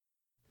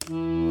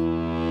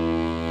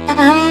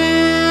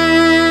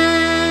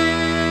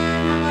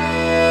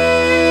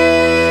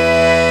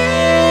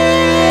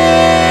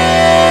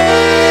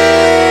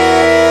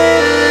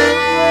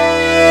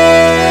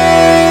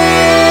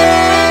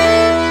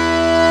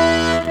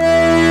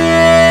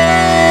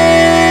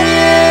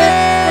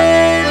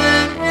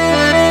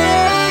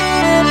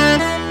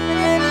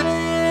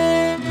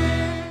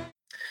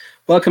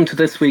Welcome to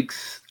this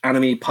week's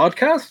anime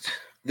podcast.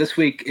 This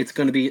week it's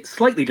going to be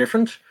slightly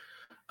different.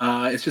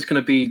 It's just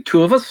going to be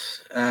two of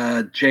us,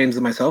 James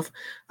and myself,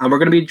 and we're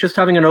going to be just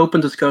having an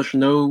open discussion.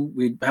 No,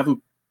 we haven't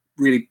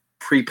really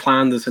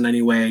pre-planned this in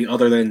any way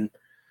other than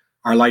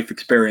our life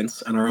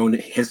experience and our own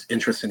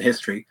interest in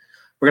history.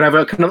 We're going to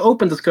have a kind of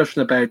open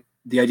discussion about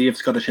the idea of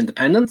Scottish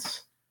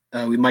independence.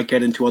 We might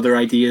get into other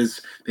ideas,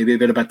 maybe a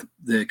bit about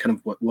the kind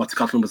of what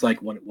Scotland was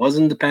like when it was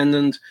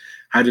independent.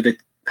 How did it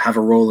have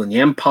a role in the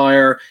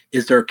empire?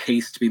 Is there a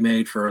case to be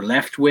made for a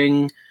left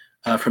wing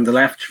from the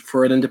left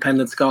for an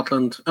independent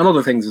Scotland, and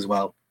other things as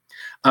well?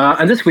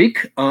 And this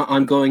week,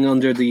 I'm going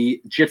under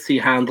the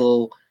Jitsi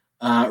handle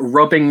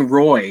Rubbing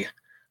Roy,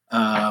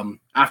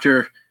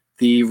 after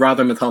the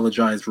rather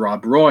mythologized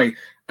Rob Roy.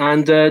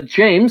 And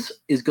James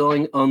is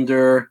going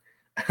under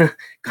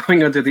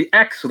the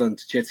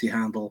excellent Jitsi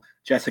handle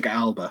Jessica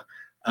Alba,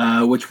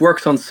 which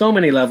works on so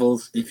many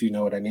levels, if you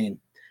know what I mean.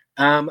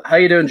 How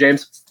you doing,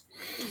 James?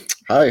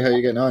 Hi, how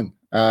you getting on?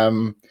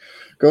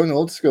 Going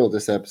old school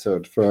this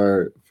episode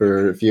for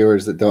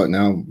viewers that don't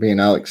know. Me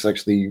and Alex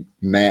actually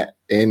met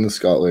in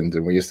Scotland,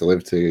 and we used to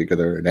live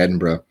together in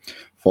Edinburgh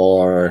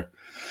for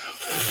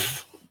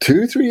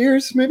 2-3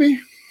 years,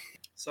 maybe.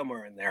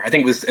 Somewhere in there. I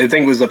think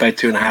it was about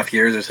 2.5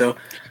 years or so,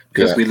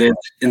 because we lived.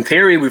 In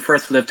theory, we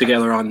first lived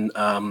together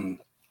on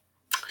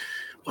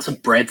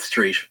wasn't Bread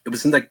Street. It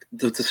was in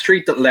the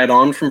street that led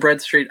on from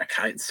Bread Street.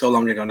 It's so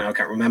long ago now, I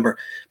can't remember.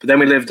 But then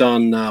we lived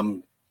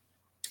on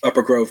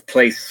Upper Grove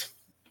Place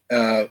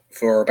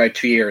for about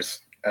 2 years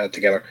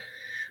together.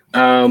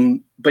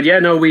 But yeah,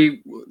 no,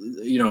 we,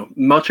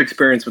 much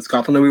experience with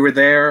Scotland. And we were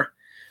there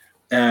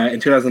in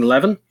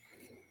 2011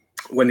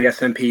 when the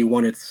SNP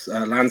won its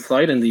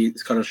landslide in the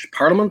Scottish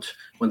Parliament,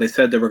 when they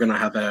said they were going to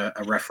have a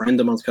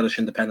referendum on Scottish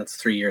independence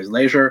 3 years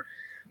later.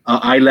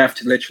 I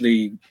left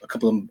literally I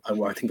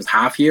think it was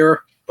half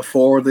year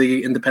before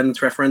the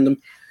independence referendum.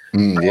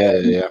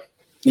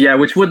 Yeah,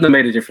 which wouldn't have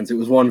made a difference. It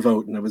was one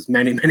vote, and there was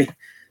many.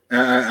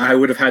 I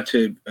would have had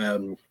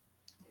to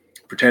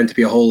pretend to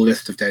be a whole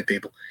list of dead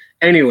people.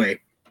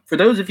 Anyway, for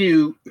those of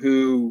you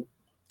who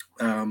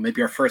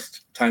maybe are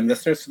first-time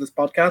listeners to this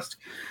podcast,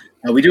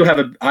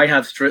 I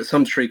have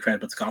some street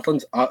cred with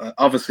Scotland.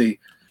 Obviously,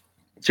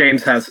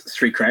 James has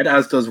street cred,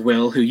 as does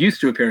Will, who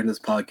used to appear in this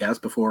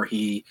podcast before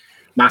he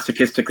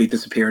masochistically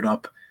disappeared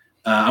up.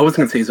 I wasn't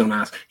going to say his own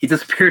ass. He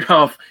disappeared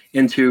off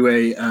into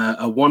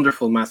a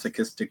wonderful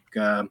masochistic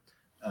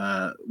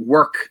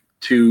work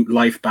to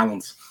life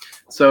balance.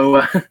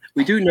 So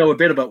we do know a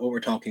bit about what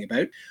we're talking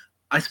about.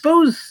 I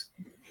suppose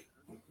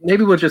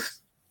maybe we'll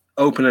just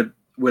open it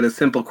with a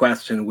simple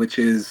question, which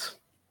is,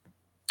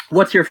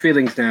 what's your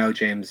feelings now,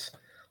 James,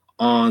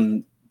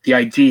 on the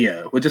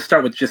idea? We'll just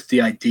start with just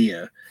the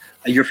idea.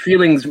 Your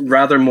feelings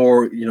rather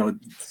more,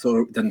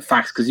 so than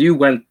facts, because you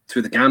went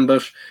through the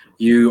gambit.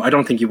 I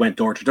don't think you went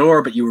door to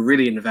door, but you were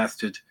really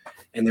invested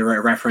in the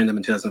referendum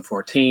in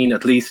 2014.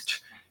 At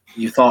least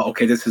you thought,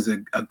 okay, this is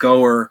a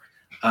goer.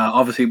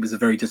 Obviously, it was a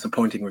very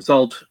disappointing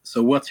result.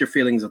 So what's your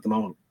feelings at the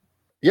moment?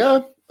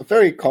 Yeah,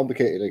 very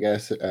complicated, I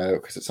guess,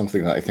 because it's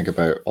something that I think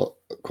about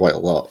quite a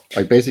lot.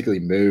 I basically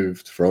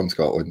moved from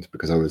Scotland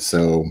because I was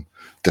so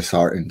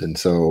disheartened and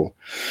so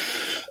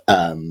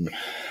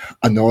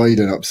annoyed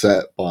and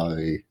upset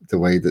by the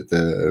way that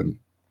the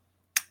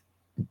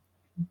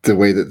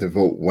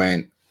vote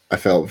went. I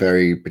felt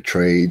very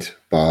betrayed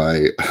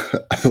by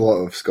a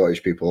lot of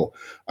Scottish people.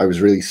 I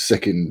was really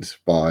sickened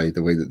by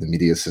the way that the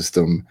media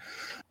system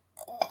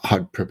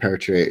had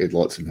perpetuated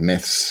lots of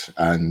myths,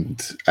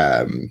 and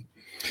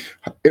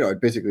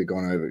I'd basically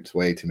gone out of its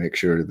way to make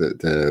sure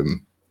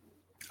that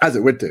as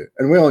it would do,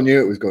 and we all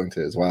knew it was going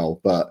to as well.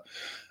 But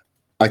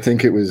I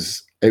think it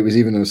was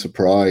even a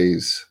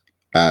surprise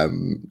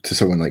to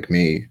someone like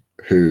me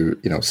who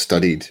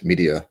studied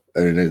media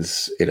and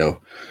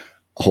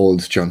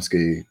holds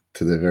Chomsky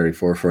to the very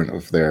forefront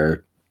of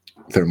their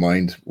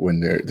mind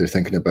when they're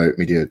thinking about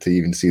media, to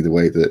even see the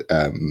way that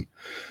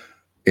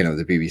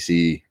the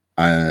BBC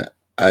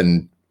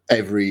and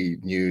every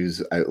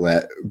news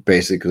outlet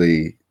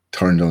basically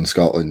turned on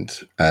Scotland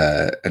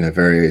in a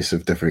various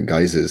of different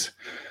guises,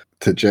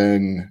 to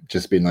Jen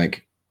just being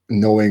like,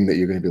 knowing that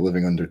you're going to be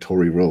living under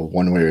Tory rule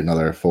one way or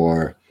another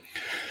for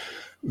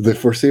the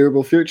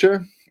foreseeable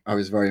future. I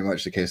was very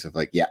much the case of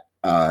like,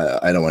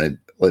 I don't want to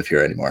live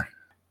here anymore.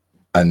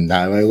 And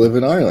now I live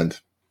in Ireland,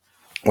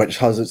 which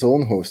has its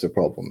own host of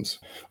problems.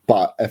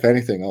 But if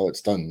anything, all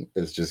it's done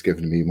is just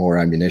given me more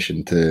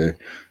ammunition to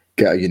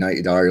get a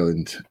united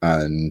Ireland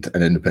and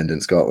an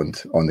independent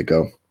Scotland on the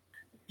go.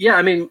 Yeah,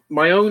 I mean,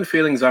 my own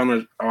feelings on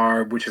it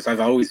are, which is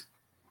I've always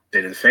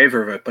been in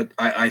favor of it, but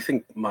I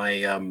think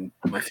my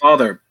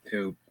father,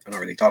 who I don't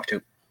really talk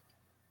to,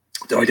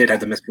 though I did have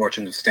the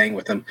misfortune of staying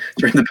with him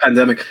during the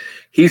pandemic,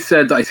 he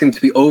said that I seem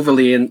to be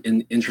overly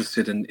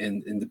interested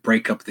in the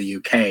breakup of the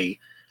UK.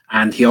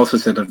 And he also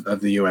said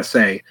of the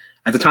USA.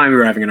 At the time, we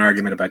were having an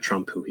argument about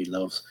Trump, who he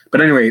loves. But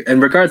anyway,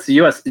 in regards to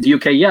the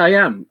UK, yeah, I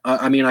am.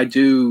 I mean, I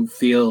do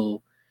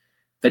feel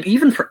that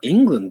even for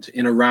England,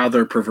 in a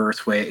rather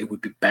perverse way, it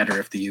would be better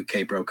if the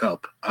UK broke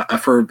up.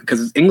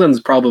 Because England's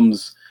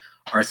problems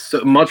are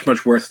so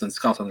much worse than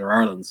Scotland or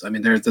Ireland's. I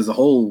mean, there's a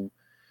whole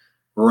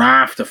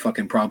raft of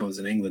fucking problems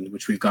in England,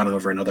 which we've gone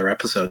over in other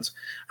episodes.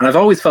 And I've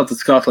always felt that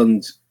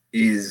Scotland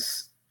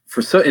is,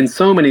 in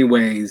so many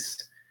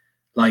ways,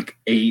 like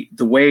the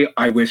way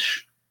I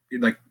wish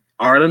like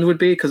Ireland would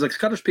be, because like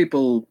Scottish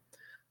people,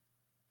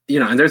 you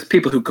know, and there's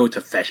people who go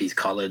to Fettes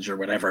College or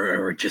whatever,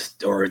 or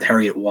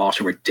Heriot Watt,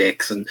 who were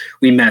dicks, and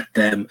we met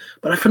them.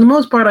 But for the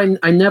most part,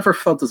 I never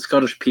felt the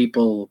Scottish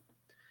people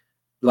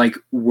like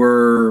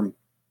were.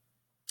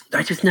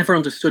 I just never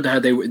understood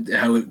how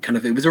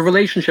it was a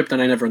relationship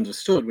that I never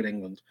understood with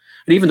England.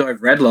 And even though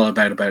I've read a lot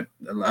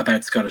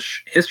about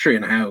Scottish history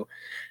and how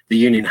the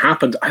union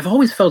happened, I've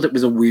always felt it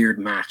was a weird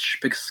match,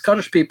 because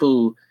Scottish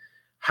people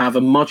have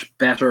a much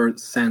better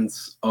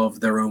sense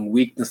of their own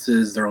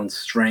weaknesses, their own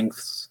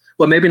strengths.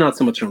 Well, maybe not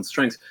so much their own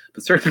strengths,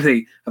 but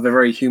certainly have a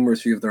very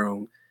humorous view of their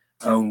own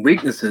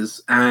weaknesses,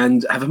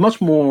 and have a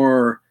much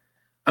more,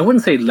 I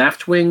wouldn't say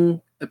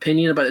left-wing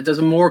opinion about it. There's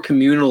a more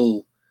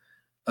communal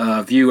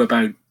view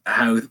about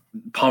how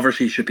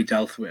poverty should be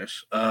dealt with.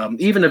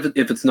 Even if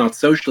it's not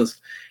socialist,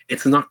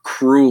 it's not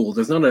cruel.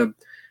 There's not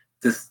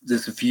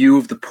this view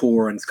of the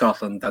poor in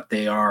Scotland that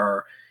they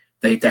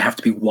have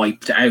to be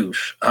wiped out.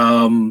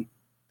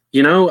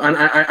 You know, and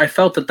I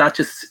felt that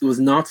just was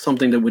not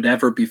something that would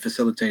ever be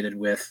facilitated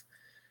with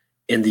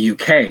in the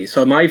UK.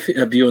 So my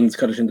view on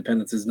Scottish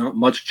independence is not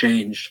much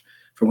changed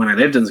from when I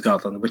lived in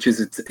Scotland, which is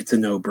it's a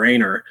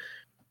no-brainer.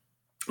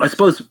 I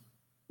suppose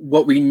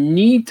what we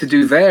need to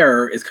do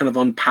there is kind of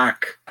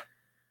unpack,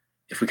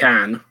 if we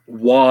can,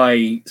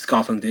 why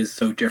Scotland is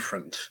so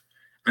different.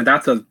 And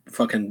that's a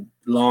fucking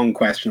long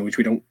question, which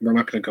we're not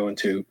going to go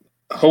into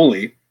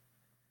wholly.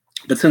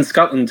 But since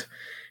Scotland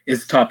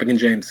is the topic and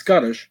James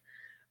Scottish,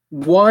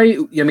 why?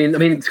 I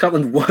mean,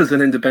 Scotland was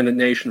an independent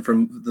nation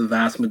from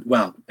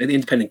an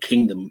independent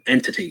kingdom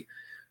entity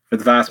for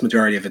the vast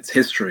majority of its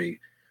history.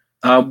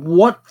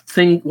 What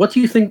do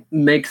you think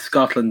makes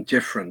Scotland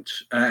different?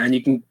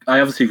 And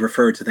I obviously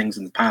referred to things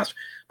in the past,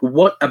 but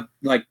what,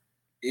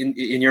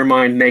 in your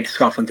mind, makes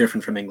Scotland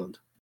different from England?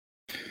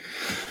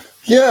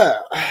 Yeah,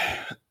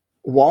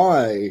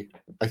 why?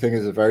 I think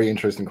is a very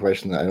interesting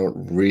question that I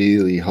don't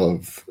really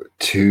have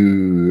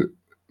too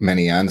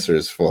many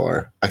answers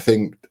for. I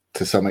think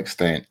to some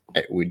extent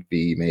it would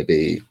be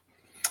maybe,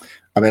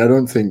 I mean, I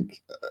don't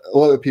think a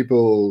lot of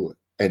people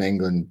in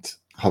England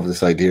have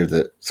this idea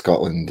that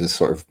Scotland is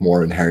sort of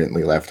more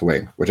inherently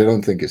left-wing, which I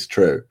don't think is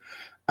true,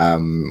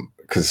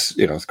 because,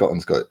 you know,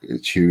 Scotland's got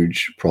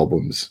huge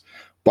problems,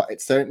 but it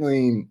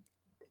certainly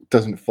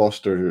doesn't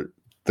foster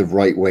the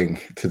right wing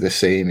to the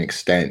same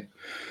extent,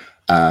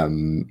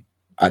 and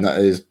that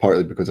is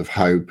partly because of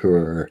how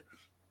poor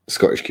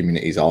Scottish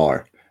communities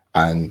are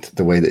and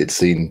the way that it's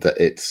seen that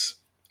it's,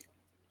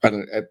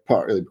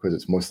 partly because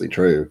it's mostly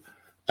true,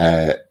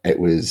 it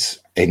was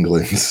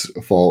England's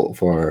fault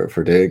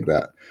for doing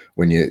that.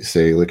 When you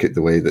say, look at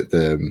the way that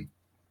the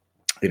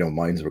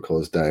mines were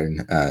closed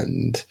down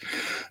and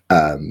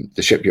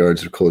the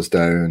shipyards were closed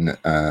down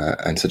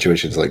and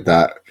situations like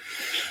that,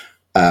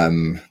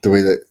 the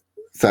way that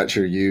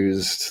Thatcher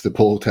used the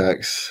poll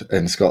tax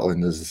in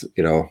Scotland as,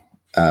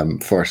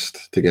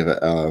 first to give it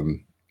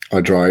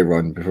a dry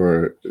run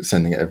before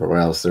sending it everywhere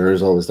else. There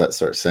is always that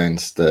sort of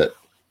sense that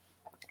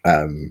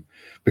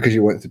because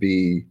you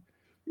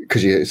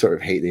sort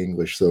of hate the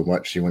English so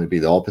much, you want to be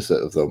the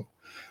opposite of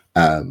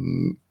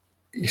them.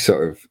 You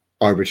sort of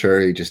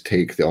arbitrarily just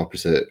take the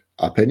opposite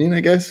opinion,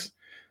 I guess.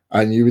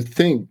 And you would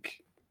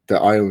think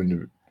that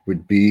Ireland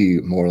would be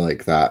more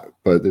like that,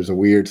 but there's a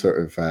weird sort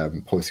of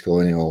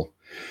post-colonial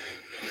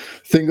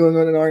thing going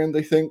on in Ireland,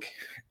 I think.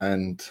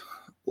 And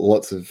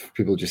lots of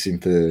people just seem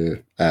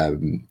to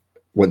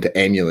want to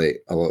emulate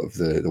a lot of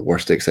the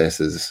worst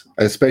excesses,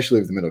 especially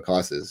of the middle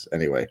classes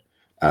anyway,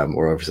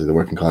 or obviously the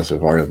working class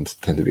of Ireland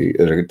tend to be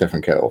a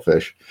different kettle of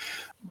fish.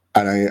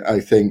 And I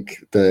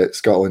think that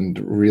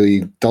Scotland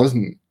really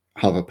doesn't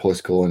have a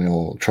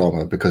post-colonial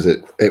trauma because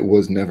it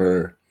was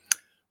never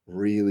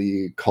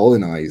really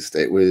colonized.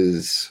 It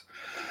was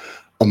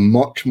a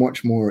much,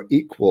 much more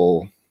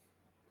equal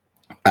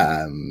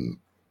part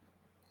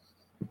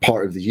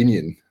of the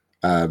Union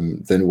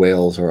than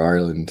Wales or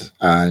Ireland.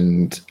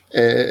 And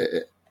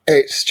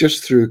it's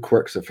just through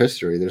quirks of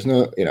history. There's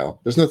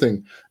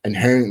nothing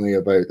inherently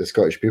about the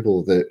Scottish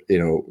people that,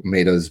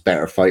 made us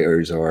better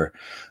fighters or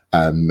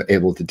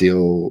able to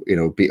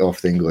beat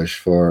off the English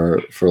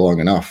for long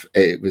enough.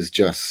 It was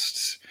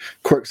just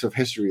quirks of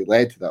history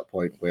led to that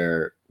point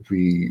where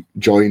we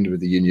joined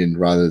with the Union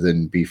rather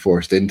than be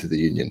forced into the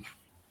Union.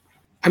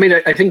 I mean,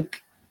 I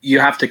think you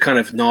have to kind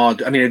of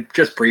nod,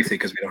 just briefly,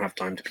 because we don't have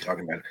time to be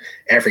talking about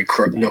every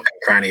nook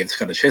and cranny of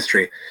Scottish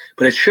history,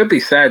 but it should be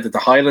said that the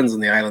Highlands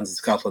and the Islands of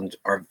Scotland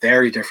are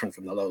very different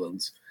from the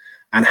Lowlands,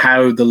 and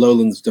how the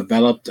Lowlands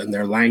developed and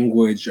their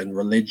language and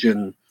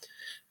religion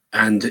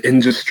and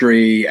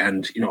industry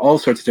and all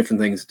sorts of different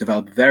things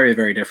developed very,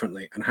 very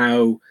differently, and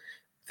how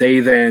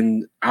they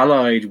then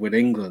allied with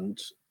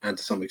England and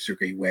to some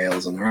degree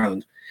Wales and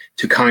Ireland,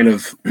 to kind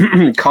of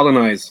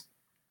colonize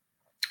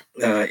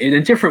in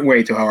a different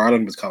way to how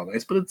Ireland was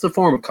colonized, but it's a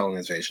form of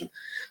colonization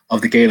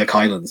of the Gaelic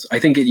Highlands. I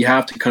think you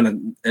have to kind of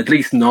at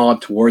least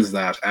nod towards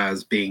that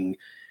as being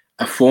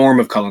a form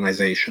of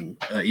colonization,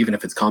 even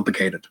if it's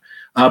complicated.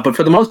 But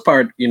for the most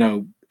part,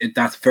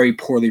 that's very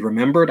poorly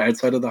remembered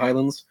outside of the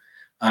Highlands.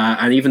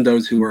 And even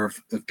those who were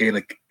of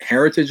Gaelic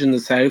heritage in the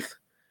south,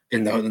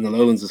 in the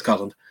lowlands of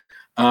Scotland,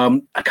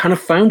 I kind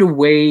of found a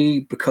way,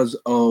 because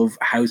of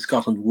how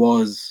Scotland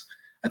was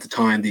at the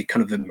time, the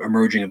kind of the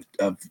emerging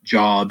of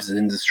jobs and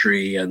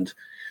industry and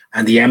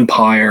the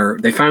empire,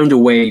 they found a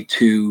way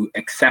to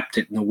accept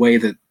it in a way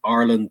that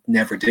Ireland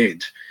never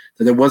did.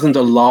 That there wasn't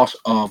a lot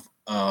of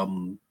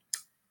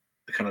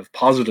kind of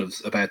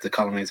positives about the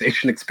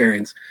colonization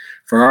experience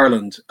for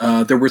Ireland.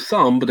 There were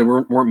some, but there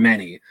weren't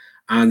many.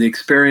 And the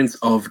experience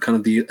of kind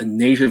of the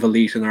native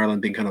elite in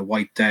Ireland being kind of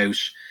wiped out,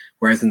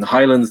 whereas in the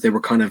Highlands they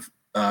were kind of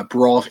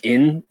brought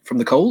in from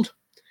the cold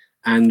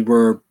and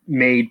were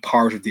made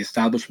part of the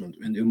establishment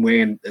in a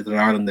way in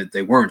Ireland that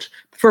they weren't,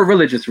 for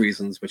religious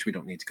reasons, which we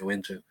don't need to go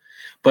into.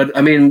 But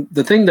I mean,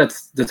 the thing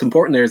that's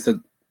important there is that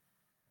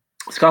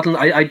Scotland,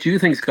 I do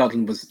think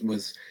Scotland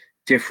was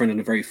different in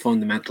a very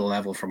fundamental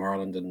level from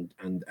Ireland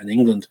and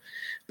England,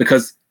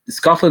 because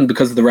Scotland,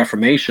 because of the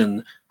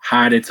Reformation,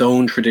 had its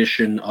own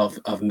tradition of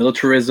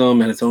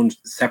militarism and its own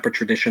separate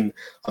tradition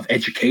of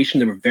education.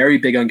 They were very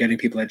big on getting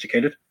people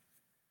educated.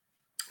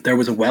 There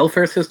was a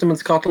welfare system in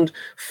Scotland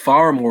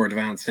far more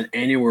advanced than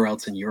anywhere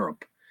else in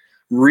Europe,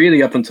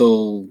 really up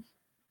until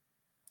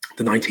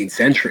the 19th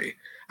century.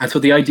 And so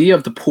the idea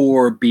of the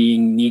poor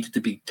needed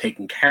to be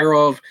taken care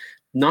of,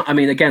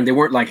 again, they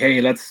weren't like, hey,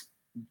 let's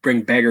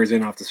bring beggars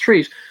in off the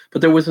street,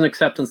 but there was an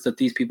acceptance that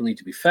these people need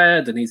to be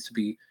fed. There needs to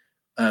be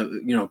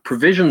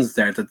provisions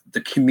there, that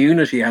the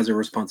community has a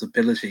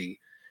responsibility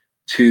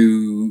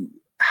to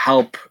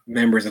help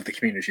members of the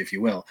community, if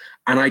you will.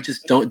 And I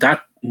just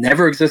that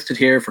never existed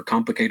here for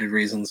complicated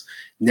reasons,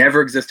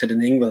 never existed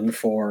in England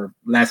for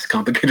less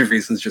complicated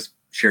reasons, just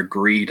sheer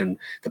greed and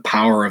the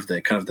power of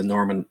the kind of the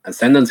Norman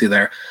ascendancy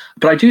there.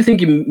 But I do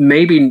think you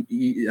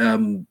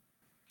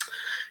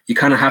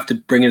kind of have to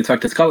bring in the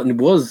fact that Scotland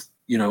was,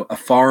 a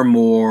far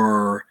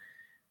more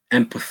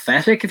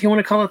empathetic, if you want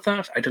to call it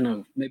that. I don't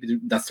know, maybe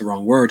that's the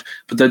wrong word,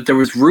 but there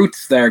was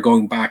roots there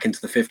going back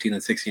into the 15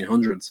 and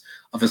 1600s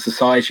of a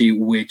society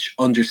which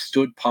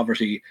understood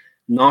poverty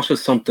not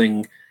as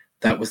something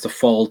that was the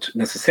fault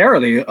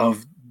necessarily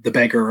of the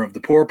beggar or of the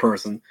poor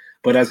person,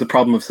 but as a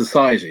problem of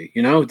society.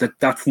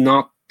 That's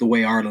not the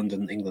way Ireland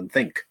and England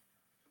think.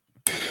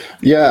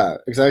 Yeah,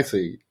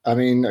 exactly. I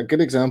mean, a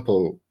good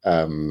example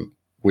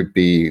would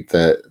be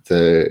that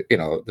the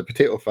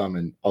potato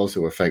famine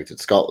also affected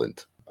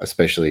Scotland,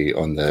 especially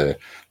on the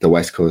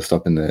west coast,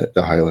 up in the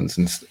Highlands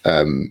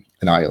and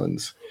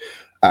islands,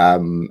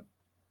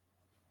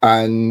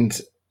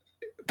 and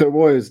there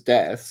was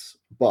deaths,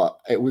 but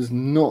it was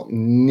not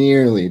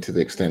nearly to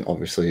the extent,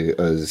 obviously,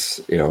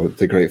 as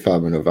the Great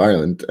Famine of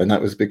Ireland, and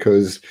that was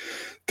because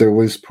there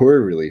was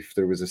poor relief.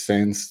 There was a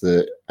sense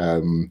that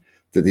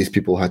that these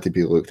people had to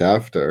be looked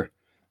after,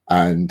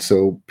 and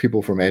so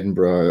people from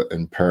Edinburgh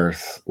and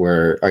Perth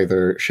were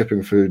either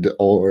shipping food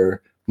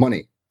or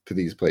money to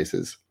these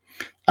places.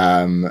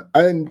 And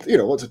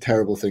lots of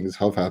terrible things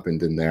have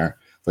happened in there,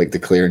 like the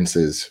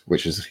clearances,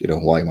 which is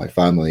why my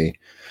family,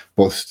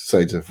 both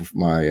sides of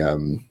my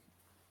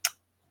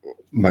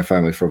my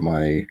family, from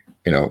my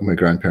my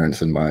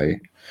grandparents and my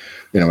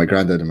my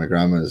granddad and my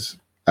grandma's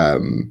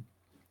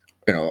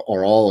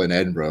are all in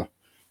Edinburgh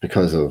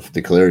because of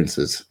the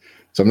clearances.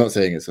 So I'm not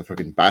saying it's a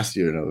fucking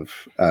bastion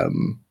of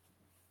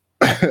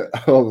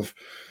of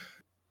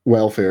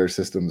welfare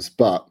systems,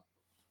 but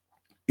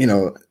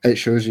it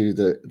shows you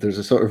that there's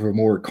a sort of a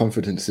more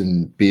confidence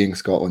in being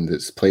Scotland,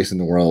 its place in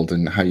the world,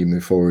 and how you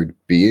move forward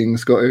being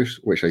Scottish,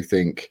 which I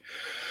think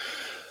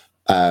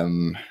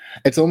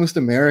it's almost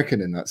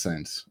American in that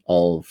sense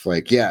of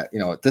like,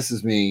 this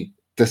is me,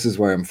 this is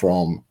where I'm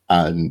from,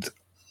 and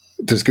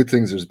there's good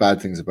things, there's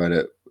bad things about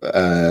it,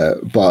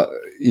 but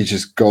you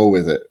just go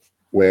with it,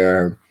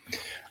 where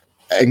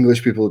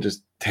English people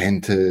just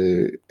tend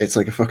to, it's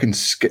like a fucking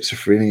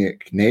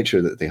schizophrenic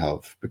nature that they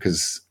have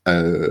because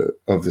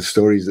of the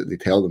stories that they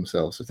tell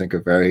themselves. I think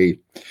are very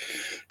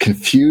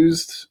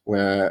confused,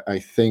 where I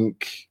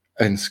think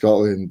in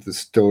Scotland the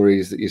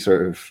stories that you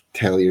sort of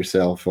tell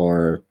yourself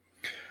are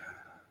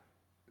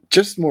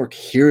just more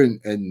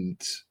coherent and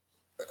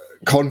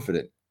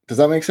confident. Does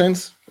that make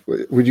sense?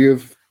 Would you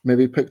have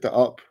maybe picked that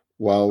up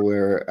while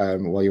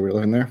you were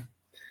living there?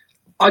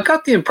 I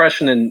got the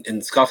impression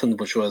in Scotland,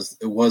 which was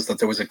that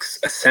there was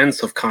a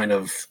sense of kind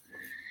of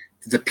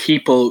the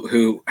people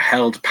who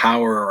held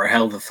power or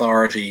held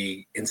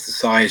authority in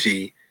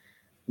society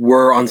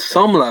were on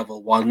some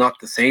level, while not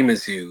the same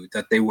as you,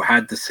 that they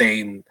had the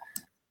same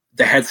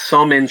they had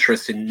some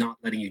interest in not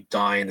letting you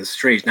die in the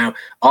street. Now,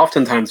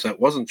 oftentimes that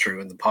wasn't true,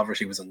 and the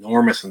poverty was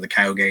enormous in the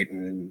Cowgate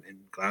and in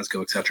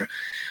Glasgow, etc.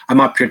 I'm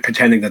not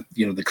pretending that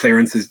the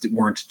clearances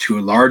weren't to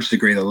a large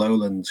degree the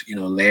lowland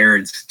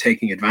lairds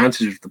taking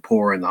advantage of the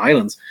poor in the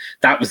islands.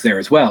 That was there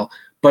as well,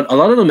 but a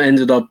lot of them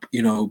ended up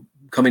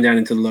coming down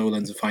into the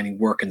lowlands and finding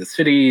work in the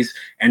cities,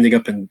 ending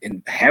up in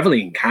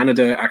heavily in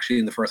Canada, actually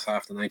in the first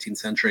half of the 19th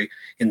century,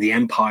 in the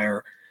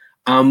Empire.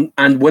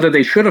 And whether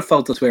they should have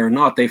felt this way or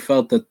not, they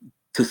felt that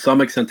to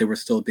some extent they were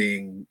still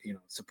being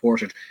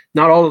supported.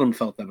 Not all of them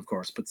felt that, of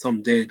course, but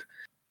some did.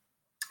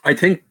 I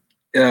think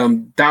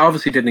that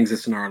obviously didn't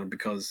exist in Ireland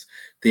because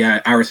the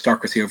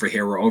aristocracy over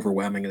here were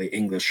overwhelmingly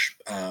English,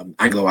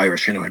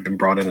 Anglo-Irish, had been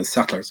brought in as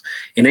settlers.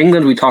 In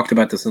England, we talked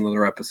about this in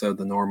another episode,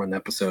 the Norman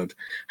episode,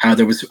 how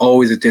there was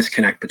always a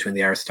disconnect between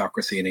the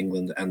aristocracy in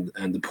England and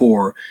the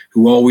poor,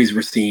 who always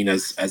were seen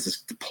as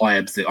the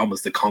plebs,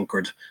 almost the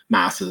conquered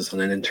masses, and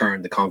then in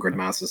turn the conquered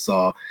masses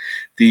saw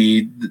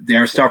the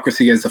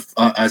aristocracy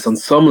as on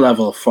some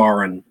level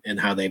foreign in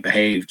how they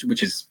behaved,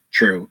 which is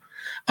true.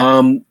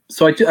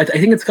 So I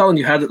think in Scotland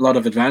you had a lot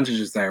of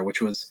advantages there,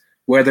 which was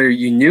whether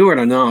you knew it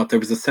or not, there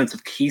was a sense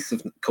of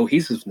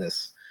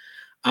cohesiveness.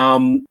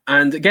 And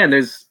again,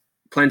 there's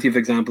plenty of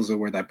examples of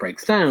where that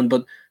breaks down,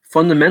 but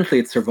fundamentally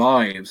it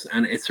survives,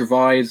 and it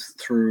survives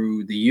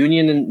through the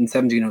Union in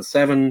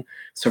 1707,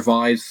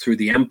 survives through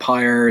the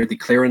Empire, the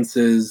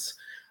clearances.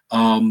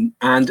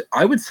 And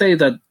I would say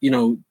that,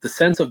 the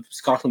sense of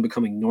Scotland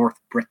becoming North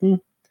Britain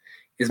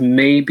is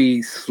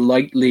maybe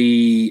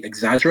slightly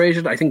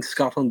exaggerated. I think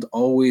Scotland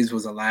always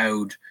was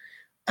allowed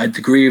a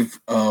degree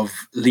of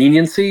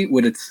leniency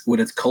with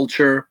its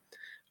culture,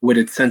 with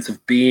its sense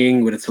of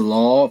being, with its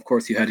law. Of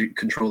course, you had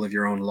control of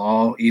your own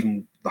law,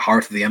 even the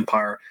heart of the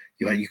empire.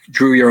 You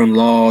drew your own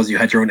laws, you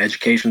had your own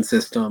education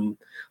system,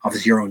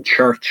 obviously your own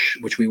church,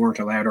 which we weren't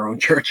allowed our own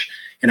church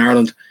in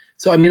Ireland.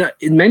 So, I mean,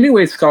 in many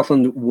ways,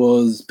 Scotland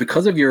was,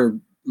 because of your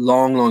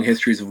long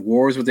histories of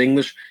wars with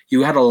English,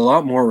 you had a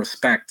lot more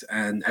respect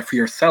and for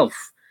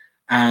yourself,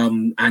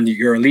 and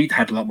your elite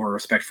had a lot more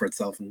respect for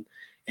itself and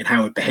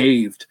how it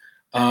behaved.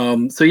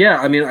 So yeah,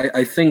 I mean,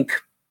 I think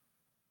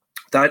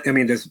that, I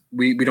mean,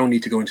 we don't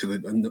need to go into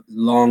the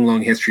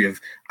long history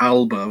of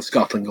Alba of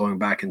Scotland going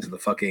back into the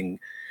fucking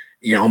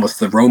almost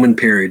the Roman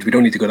period. We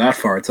don't need to go that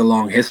far. It's a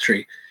long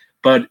history,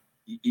 but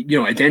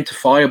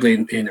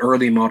identifiably in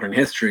early modern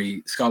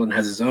history, Scotland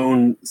has its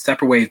own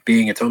separate way of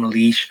being, its own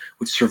elite,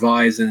 which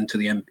survives into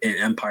the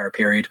Empire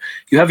period.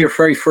 You have your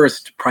very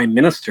first prime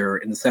minister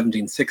in the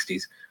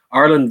 1760s.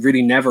 Ireland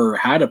really never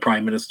had a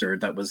prime minister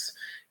that was,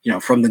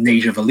 from the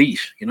native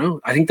elite.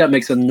 I think that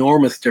makes an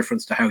enormous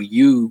difference to how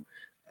you,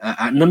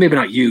 maybe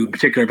not you in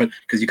particular, but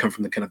because you come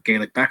from the kind of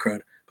Gaelic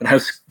background, but how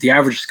the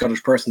average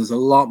Scottish person has a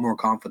lot more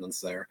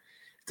confidence there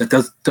that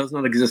does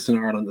not exist in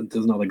Ireland and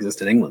does not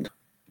exist in England.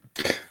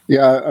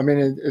 Yeah, I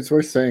mean, it's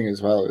worth saying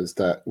as well is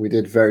that we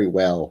did very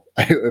well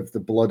out of the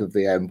blood of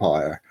the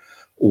empire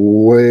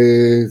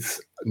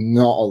with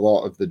not a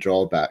lot of the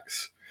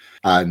drawbacks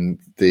and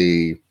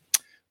the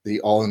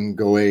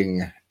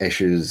ongoing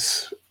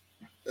issues,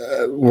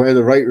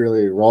 whether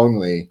rightly or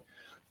wrongly,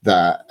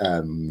 that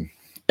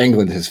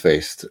England has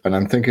faced. And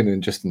I'm thinking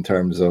in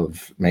terms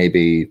of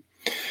maybe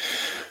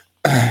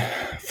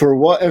for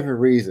whatever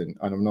reason,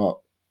 and I'm not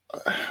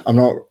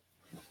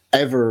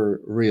ever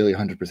really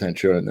 100%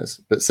 sure on this,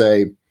 but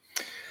say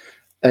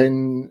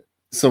in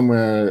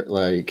somewhere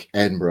like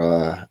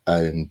Edinburgh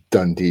and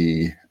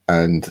Dundee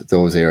and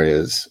those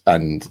areas,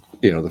 and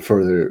the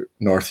further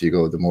north you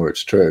go, the more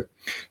it's true.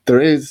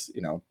 There is,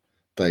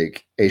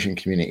 like Asian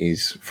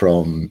communities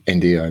from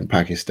India and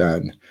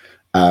Pakistan,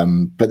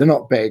 but they're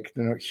not big,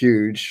 they're not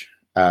huge.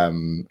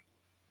 There's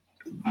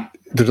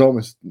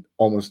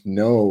almost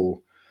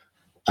no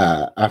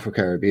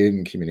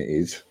Afro-Caribbean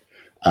communities,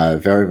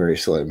 very, very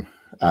slim.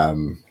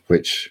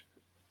 Which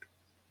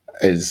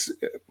is,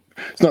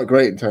 it's not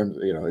great in terms,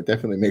 it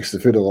definitely makes the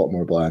food a lot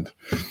more bland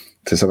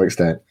to some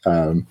extent.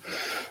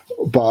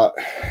 But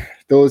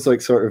those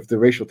like sort of the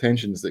racial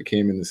tensions that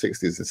came in the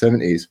 60s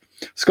and 70s,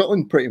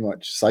 Scotland pretty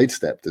much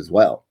sidestepped as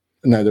well.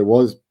 Now there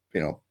was,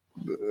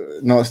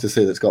 not to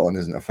say that Scotland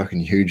isn't a fucking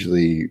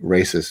hugely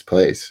racist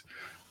place.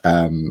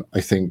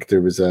 I think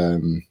there was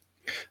in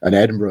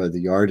Edinburgh,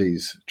 the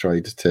Yardies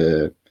tried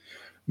to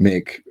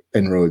make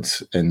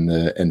inroads in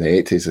the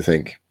 80s, I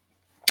think.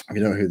 If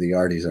you don't know who the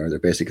Yardies are, they're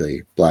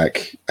basically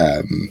black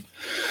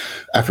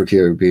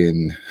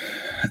Afro-Caribbean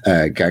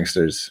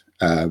gangsters.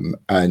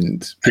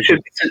 And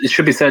it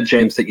should be said,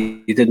 James, that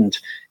you didn't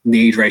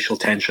need racial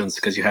tensions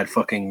because you had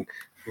fucking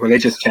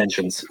religious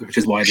tensions, which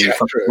is why the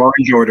fucking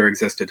Orange Order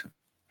existed.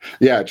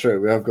 Yeah,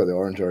 true. We have got the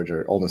Orange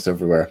Order almost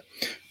everywhere.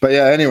 But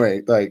yeah,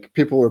 anyway, like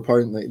people were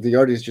pointing, like the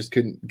Yardies just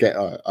couldn't get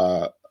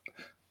a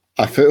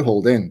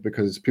foothold in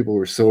because people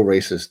were so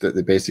racist that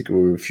they basically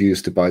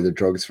refused to buy their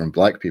drugs from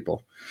black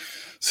people.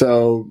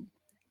 So,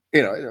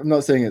 I'm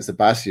not saying it's a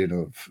bastion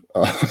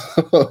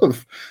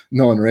of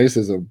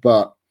non-racism,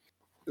 but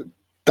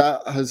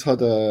that has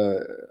had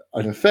an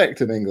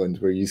effect in England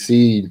where you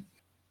see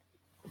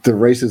the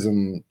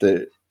racism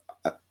that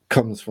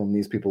comes from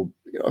these people,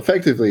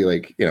 effectively,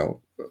 like,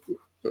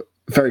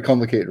 very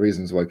complicated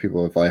reasons why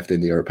people have left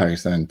India or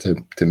Pakistan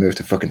to move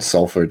to fucking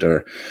Salford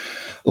or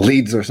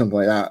Leeds or something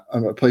like that.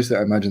 A place that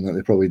I imagine that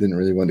they probably didn't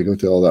really want to go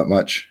to all that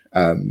much.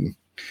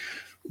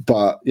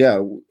 But yeah,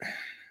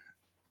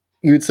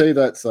 you would say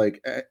that's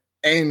like,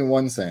 in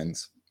one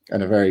sense,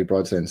 in a very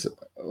broad sense,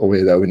 a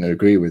way that I wouldn't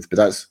agree with, but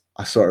that's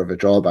a sort of a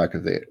drawback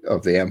of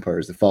the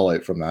empires. The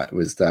fallout from that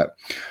was that,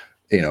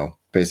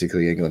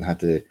 basically England had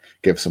to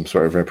give some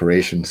sort of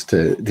reparations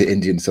to the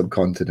Indian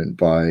subcontinent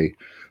by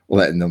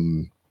letting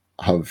them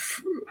have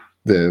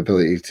the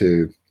ability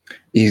to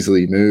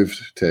easily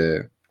move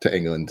to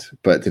England,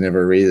 but they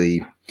never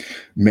really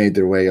made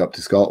their way up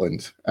to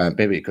Scotland.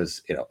 Maybe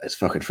because it's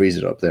fucking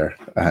freezing up there,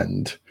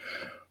 and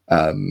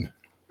a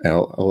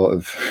lot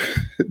of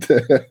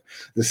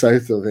the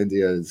south of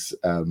India is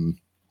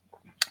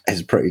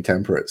pretty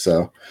temperate.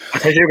 So I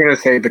thought you were going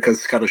to say because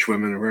Scottish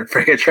women were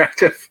very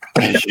attractive.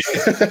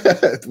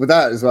 With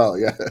that as well,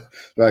 yeah.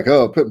 Like,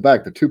 put them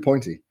back, they're too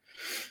pointy.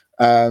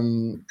 They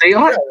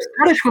are.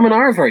 Scottish women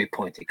are very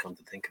pointy, come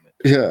to think of it.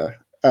 Yeah.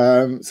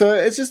 So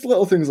it's just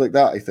little things like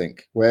that, I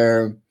think,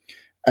 where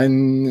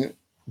in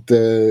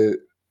the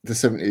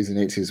 70s and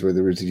 80s, where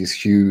there was these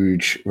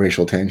huge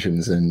racial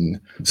tensions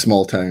in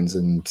small towns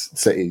and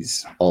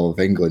cities of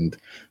England,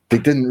 they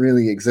didn't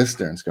really exist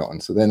there in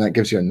Scotland. So then that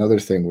gives you another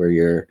thing where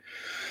you're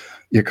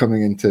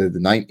coming into the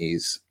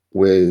 90s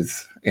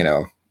with,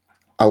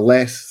 a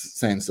less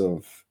sense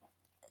of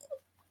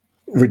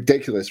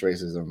ridiculous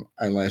racism,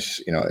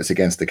 unless it's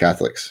against the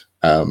Catholics.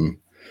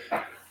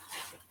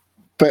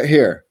 But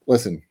here,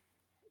 listen,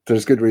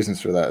 there's good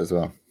reasons for that as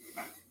well.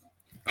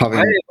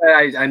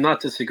 I'm not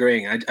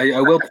disagreeing.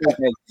 I will point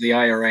out the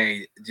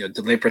IRA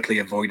deliberately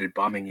avoided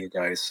bombing you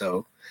guys,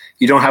 so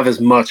you don't have as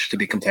much to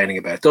be complaining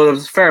about. Though there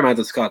was a fair amount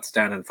of Scots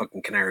down in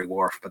fucking Canary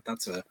Wharf, but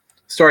that's a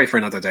story for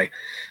another day.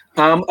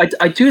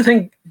 I do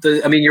think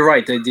you're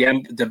right.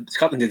 The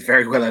Scotland did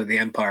very well out of the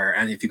Empire,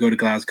 and if you go to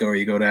Glasgow or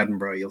you go to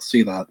Edinburgh, you'll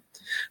see that.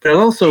 But I'll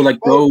also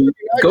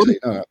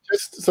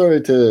just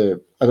sorry to,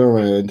 I don't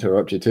want to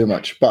interrupt you too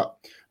much, but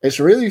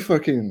it's really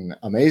fucking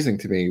amazing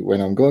to me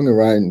when I'm going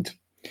around,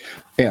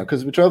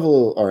 because we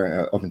travel,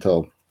 or up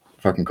until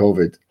fucking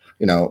COVID,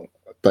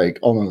 like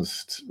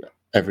almost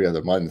every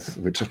other month,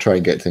 we just try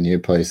and get to a new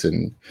place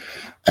in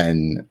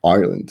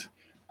Ireland.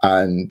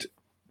 And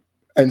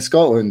in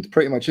Scotland,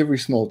 pretty much every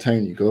small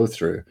town you go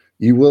through,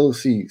 you will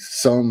see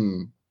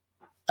something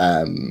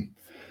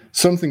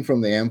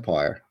from the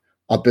Empire.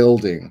 A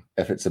building,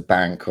 if it's a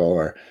bank,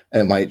 or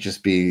it might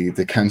just be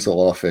the council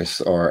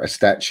office or a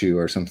statue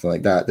or something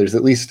like that. There's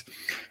at least,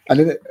 and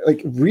in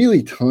like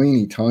really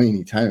tiny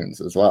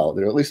towns as well,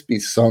 there'll at least be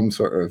some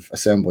sort of a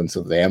semblance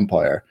of the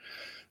Empire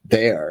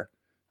there.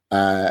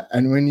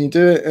 And when you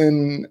do it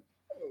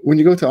when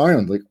you go to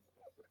Ireland, like,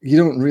 you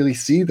don't really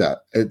see that.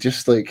 It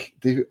just, like,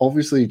 they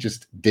obviously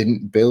just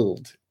didn't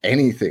build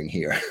anything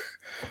here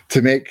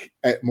to make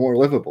it more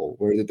livable,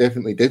 where they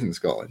definitely did in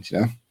Scotland,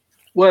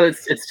 Well,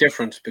 it's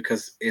different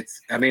because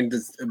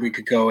we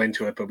could go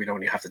into it, but we don't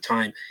really have the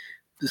time.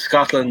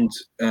 Scotland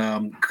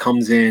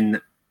comes in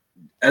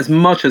as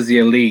much as the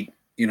elite,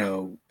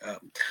 the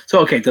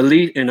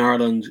elite in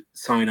Ireland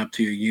sign up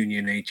to a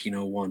union in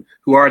 1801.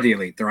 Who are the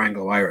elite? They're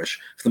Anglo-Irish.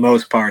 For the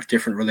most part,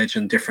 different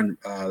religion, different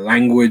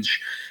language,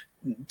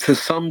 to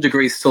some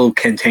degree still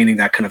containing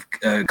that kind of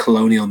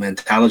colonial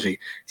mentality.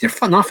 You're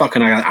not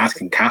fucking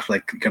asking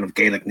Catholic kind of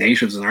Gaelic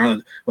natives in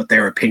Ireland what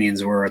their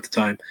opinions were at the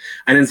time.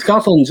 And in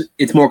Scotland,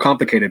 it's more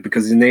complicated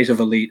because the native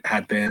elite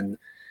had been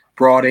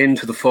brought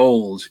into the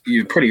fold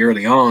pretty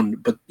early on,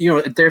 but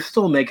they're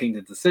still making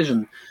the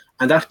decision.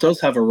 And that does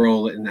have a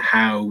role in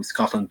how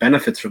Scotland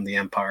benefits from the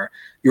empire.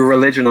 Your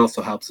religion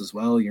also helps as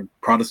well. You're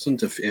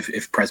Protestant,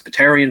 if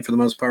Presbyterian for the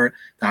most part,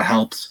 that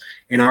helps.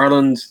 In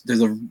Ireland,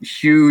 there's a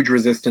huge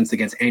resistance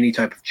against any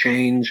type of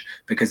change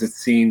because it's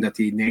seen that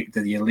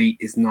the elite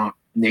is not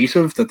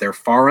native, that they're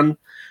foreign,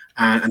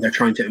 and they're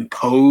trying to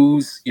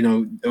impose,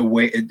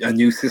 a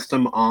new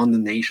system on the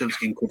natives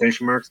in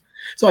quotation marks.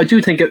 So I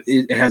do think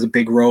it has a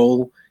big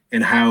role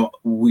in how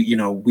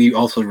we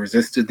also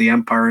resisted the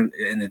empire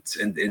in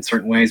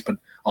certain ways, but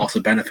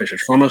also benefited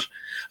from it.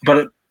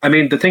 But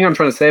the thing I'm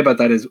trying to say about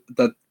that is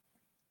that,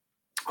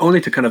 only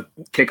to kind of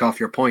kick off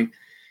your point,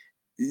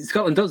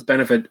 Scotland does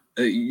benefit.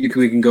 We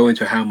can go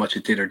into how much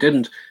it did or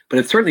didn't, but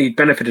it certainly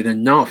benefited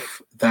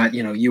enough that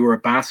you were a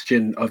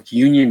bastion of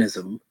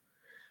unionism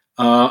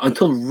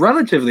until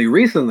relatively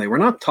recently. We're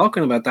not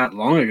talking about that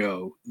long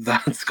ago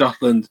that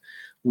Scotland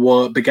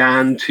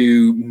began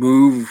to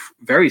move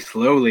very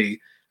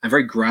slowly and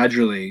very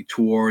gradually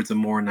towards a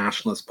more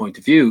nationalist point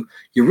of view.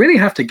 You really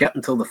have to get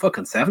until the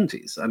fucking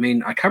 70s.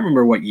 I can't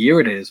remember what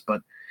year it is,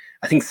 but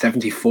I think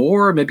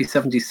 74, maybe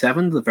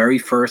 77, the very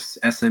first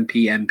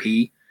SNP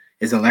MP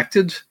is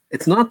elected.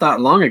 It's not that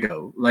long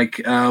ago.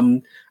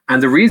 And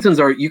the reasons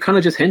are, you kind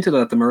of just hinted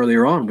at them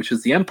earlier on, which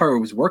is the empire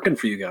was working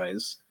for you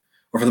guys,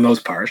 or for the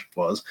most part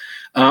was,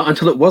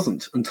 until it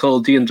wasn't,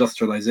 until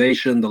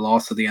deindustrialization, the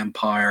loss of the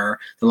empire,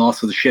 the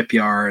loss of the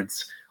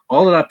shipyards,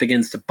 all of that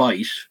begins to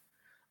bite.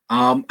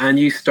 and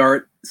you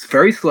start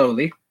very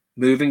slowly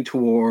moving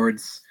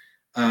towards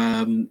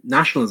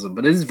nationalism,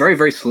 but it is very,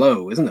 very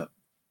slow, isn't it?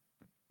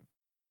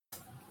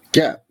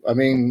 Yeah, I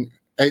mean,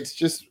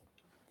 it's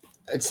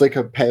like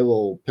a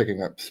pebble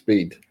picking up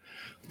speed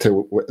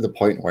to the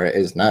point where it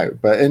is now.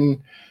 But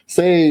in,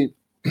 say,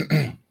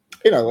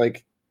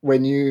 like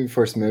when you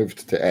first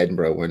moved to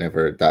Edinburgh,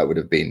 whenever that would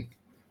have been,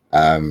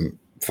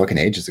 fucking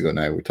ages ago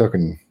now, we're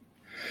talking.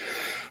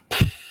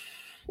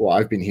 Well,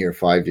 I've been here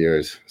 5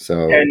 years,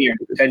 so 10 years.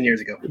 10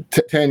 years ago.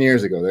 10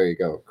 years ago. There you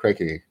go.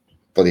 Crikey,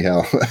 bloody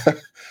hell.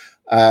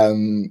 I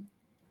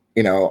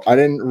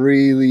didn't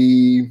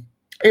really.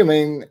 I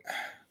mean,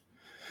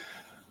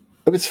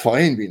 it was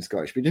fine being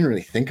Scottish, but you didn't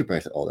really think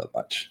about it all that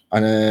much.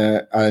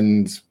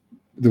 And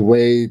the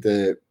way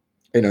that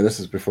this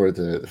is before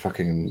the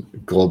fucking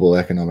global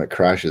economic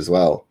crash as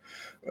well.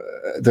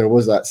 There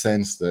was that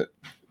sense that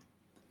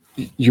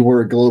you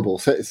were a global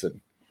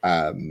citizen,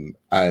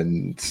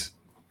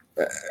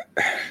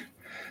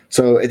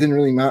 so it didn't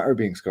really matter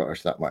being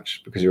Scottish that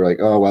much because you're like,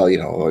 oh well,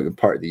 I'm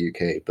part of the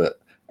UK, but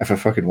if I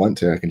fucking want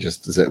to, I can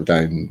just zip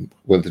down,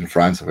 live in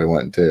France if I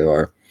want to,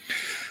 or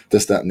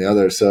this, that, and the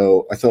other.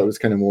 So I thought it was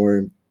kind of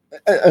more,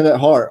 and at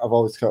heart, I've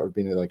always thought of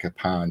being like a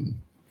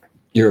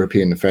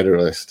pan-European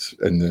federalist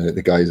in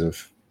the guise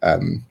of,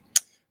 in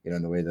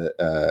the way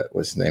that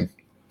what's his name,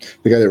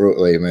 the guy that wrote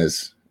Les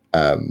Mis,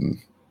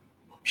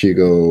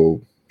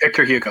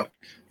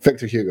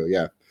 Victor Hugo,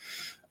 yeah.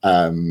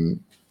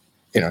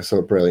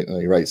 So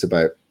brilliantly writes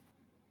about.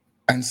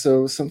 And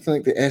so something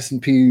like the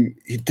SNP,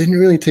 he didn't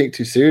really take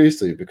too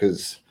seriously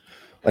because,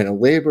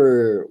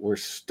 Labour were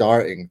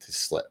starting to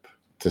slip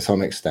to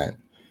some extent,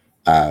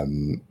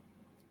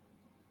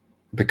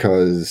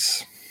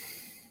 because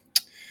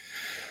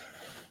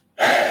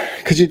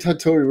you'd had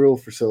Tory rule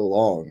for so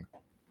long,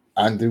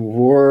 and they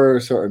were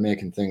sort of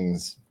making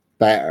things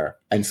better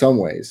in some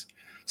ways.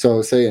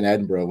 So, say in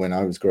Edinburgh, when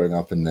I was growing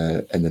up in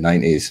the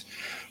 90s,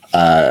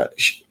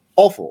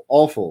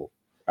 awful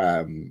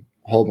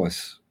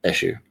homeless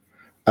issue.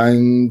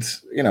 And,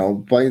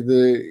 by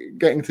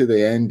getting to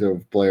the end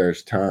of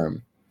Blair's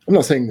term, I'm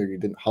not saying that you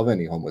didn't have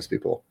any homeless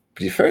people,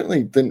 but you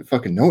certainly didn't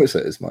fucking notice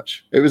it as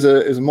much. It was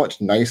a much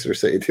nicer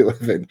city to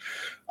live in.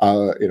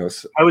 I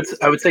would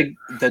say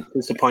that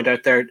there's a point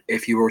out there.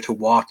 If you were to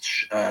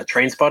watch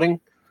Trainspotting,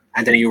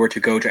 and then you were to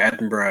go to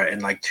Edinburgh in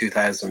like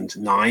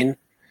 2009,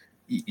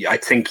 I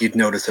think you'd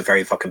notice a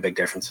very fucking big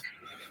difference.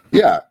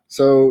 Yeah.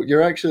 So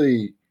you're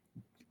actually,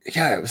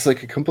 it was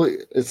like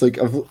it's like,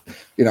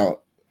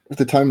 at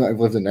the time that I've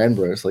lived in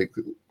Edinburgh, it's like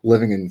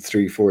living in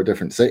 3-4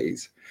 different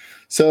cities.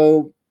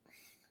 So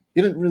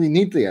you didn't really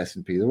need the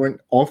SNP. They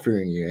weren't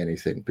offering you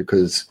anything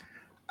because,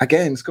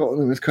 again,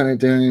 Scotland was kind of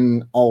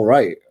doing all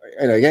right.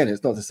 And again,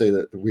 it's not to say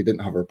that we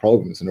didn't have our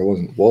problems and there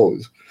wasn't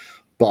woes,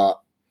 but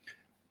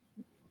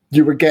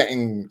you were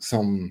getting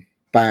some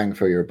bang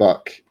for your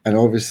buck. And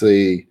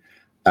obviously,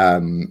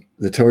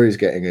 the Tories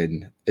getting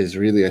in is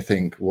really, I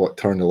think, what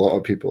turned a lot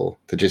of people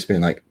to just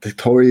being like, the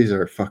Tories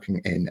are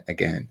fucking in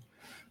again.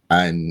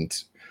 And,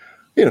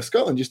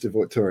 Scotland used to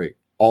vote Tory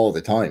all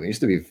the time. It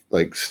used to be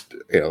like,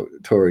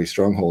 Tory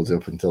strongholds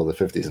up until the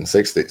 50s and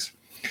 60s.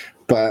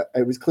 But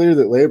it was clear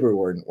that Labour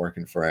weren't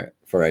working for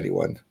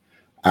anyone.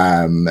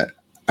 And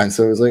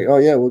so it was like, oh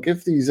yeah, we'll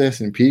give these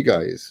SNP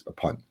guys a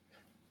punt.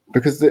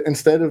 Because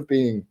instead of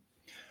being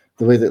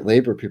the way that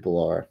Labour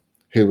people are,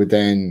 who would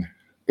then,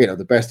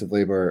 the best of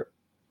Labour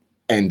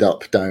end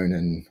up down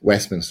in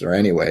Westminster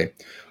anyway,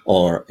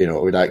 or,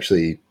 would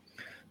actually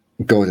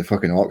go to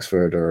fucking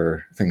Oxford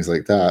or things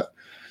like that.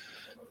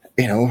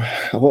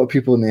 A lot of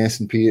people in the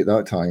SNP at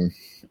that time,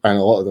 and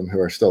a lot of them who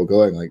are still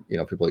going, like,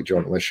 people like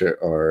John Wishart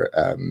or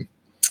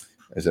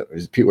is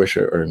it Pete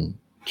Wishart or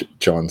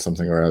John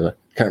something or other?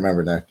 Can't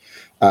remember now.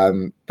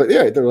 But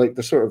yeah,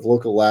 they're sort of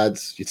local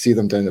lads. You'd see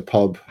them down the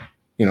pub.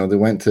 They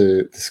went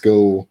to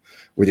school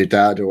with your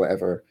dad or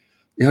whatever.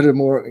 You had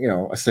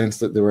a sense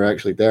that they were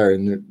actually there,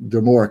 and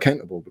they're more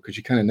accountable because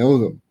you kind of know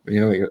them,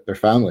 their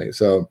family.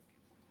 So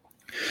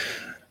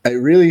it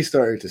really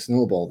started to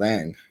snowball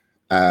then.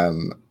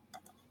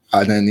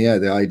 And then, the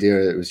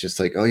idea, it was just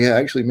like, oh yeah,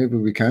 actually maybe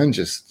we can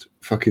just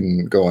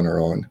fucking go on our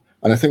own.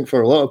 And I think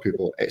for a lot of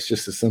people, it's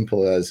just as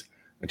simple as,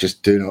 I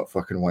just do not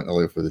fucking want to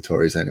live with the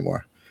Tories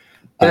anymore.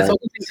 That's other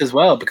things as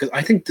well, because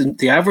I think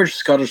the average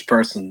Scottish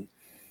person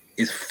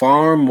is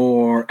far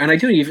more, and I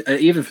do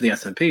even for the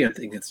SNP, I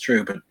think it's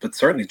true, but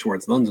certainly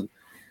towards London,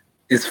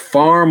 is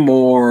far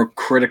more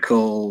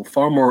critical,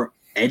 far more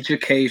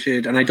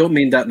educated. And I don't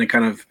mean that in a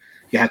kind of,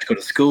 you have to go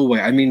to school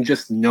way. I mean,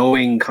 just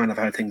knowing kind of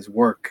how things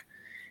work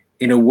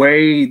in a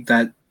way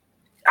that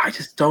I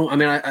just don't. I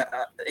mean,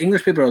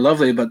 English people are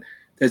lovely, but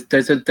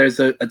there's a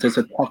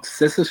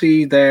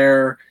toxicity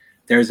there.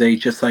 There's a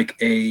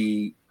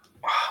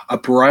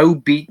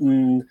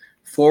browbeaten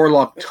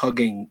forelock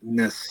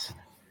tuggingness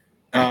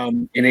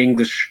in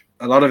English.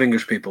 A lot of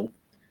English people.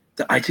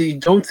 I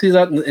don't see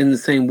that in the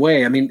same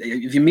way. I mean,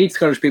 if you meet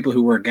Scottish people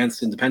who were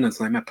against independence,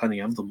 and I met plenty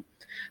of them,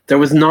 there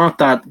was not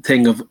that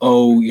thing of,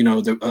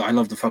 I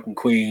love the fucking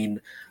Queen,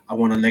 I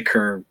want to lick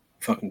her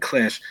fucking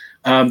clit.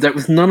 There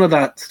was none of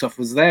that stuff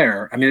was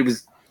there. I mean,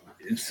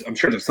 I'm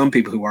sure there's some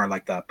people who are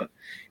like that, but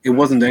it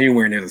wasn't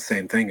anywhere near the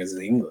same thing as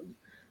England.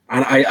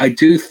 And I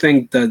do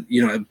think that,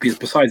 you know,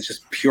 besides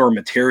just pure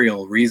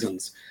material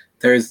reasons,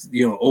 there's,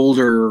 you know,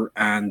 older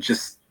and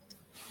just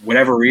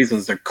whatever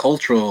reasons, they're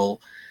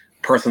cultural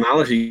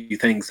personality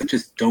things that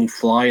just don't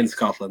fly in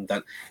Scotland.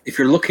 That if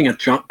you're looking at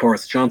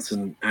Boris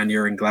Johnson and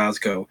you're in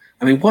Glasgow,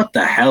 I mean, what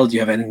the hell do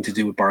you have anything to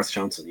do with Boris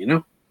Johnson, you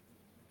know?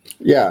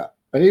 Yeah,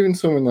 and even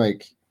someone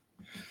like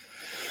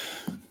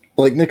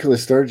Nicola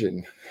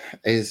Sturgeon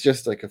is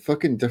just like a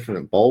fucking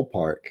different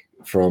ballpark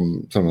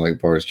from someone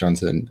like Boris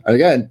Johnson. And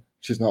again,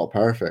 she's not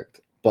perfect,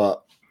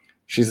 but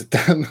she's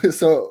damn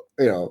so,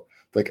 you know,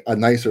 like a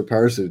nicer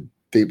person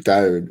deep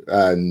down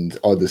and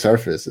on the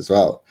surface as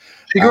well.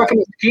 She grew up in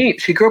a scheme.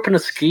 She grew up in a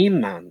scheme,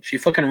 man. She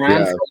fucking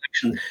ran for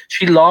election.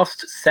 She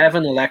lost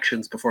 7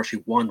 elections before she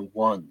won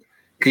 1.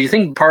 Do you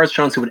think Boris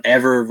Johnson would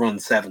ever run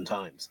 7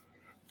 times?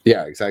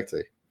 Yeah,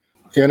 exactly.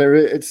 Yeah, and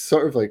it's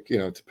sort of like, you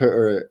know, to put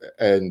her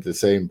in the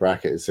same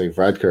bracket as, say,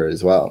 Varadkar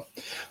as well.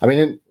 I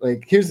mean,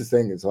 like, here's the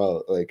thing as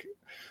well. Like,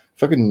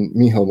 fucking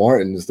Micheál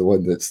Martin is the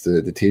one that's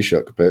the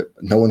Taoiseach, but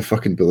no one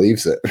fucking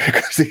believes it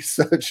because he's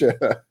such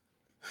a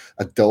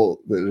adult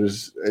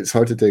that it's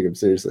hard to take him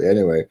seriously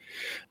anyway.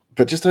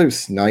 But just how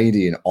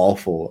snidey and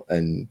awful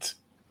and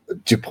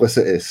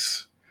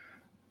duplicitous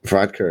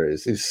Varadkar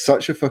is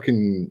such a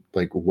fucking,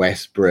 like,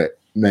 West Brit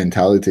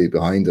mentality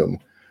behind him,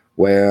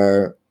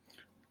 where,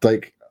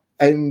 like,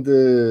 in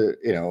the,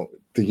 you know,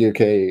 the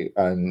UK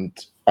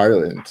and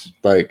Ireland,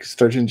 like,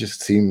 Sturgeon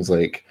just seems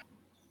like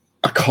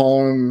a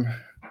calm,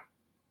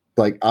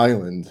 like,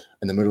 island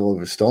in the middle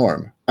of a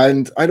storm.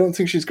 And I don't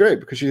think she's great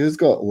because she has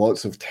got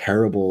lots of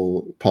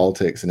terrible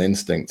politics and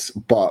instincts,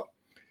 but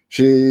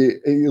she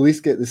at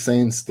least get the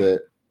sense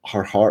that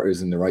her heart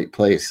is in the right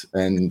place.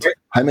 And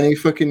how many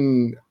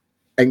fucking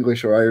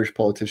English or Irish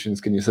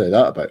politicians can you say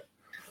that about?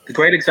 The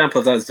great example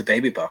of that is the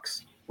baby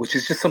box, which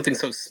is just something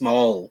so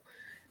small.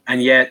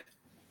 And yet,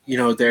 you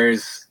know,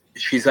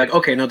 she's like,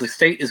 okay, no, the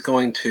state is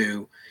going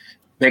to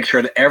make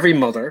sure that every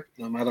mother,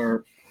 no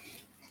matter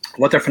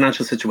what their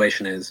financial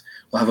situation is,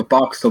 will have a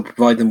box that will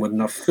provide them with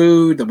enough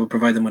food, that will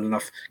provide them with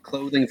enough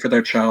clothing for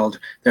their child.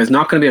 There's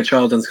not going to be a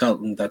child in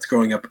Scotland that's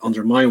growing up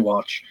under my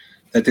watch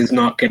that is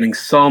not getting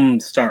some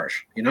start,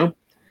 you know?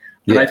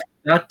 Yeah. And I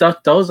think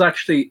that does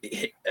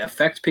actually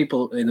affect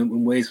people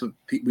in ways that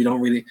we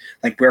don't really,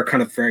 like, we're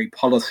kind of very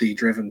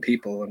policy-driven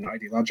people and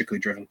ideologically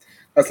driven.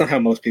 That's not how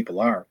most people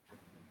are.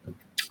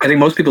 I think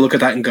most people look at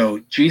that and go,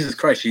 Jesus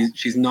Christ,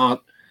 she's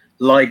not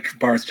like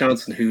Boris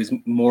Johnson, who is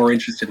more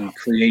interested in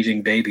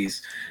creating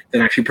babies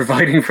than actually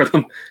providing for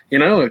them, you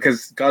know,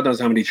 because God knows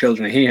how many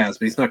children he has,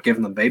 but he's not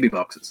giving them baby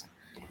boxes.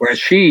 Whereas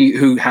she,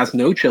 who has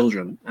no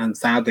children, and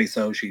sadly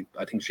so,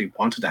 I think she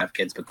wanted to have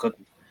kids but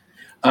couldn't,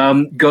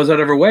 goes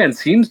out of her way and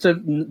seems to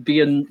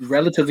be a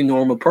relatively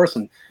normal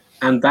person.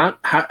 And that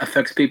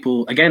affects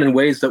people, again, in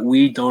ways that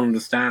we don't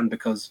understand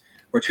because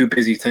we're too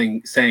busy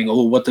saying,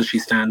 oh, what does she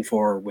stand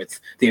for with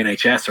the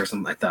NHS or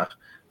something like that.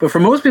 But for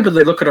most people,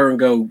 they look at her and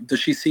go, does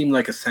she seem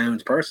like a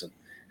sound person?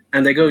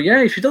 And they go,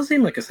 yeah, she does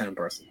seem like a sound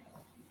person.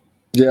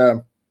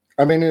 Yeah.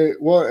 I mean,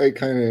 what it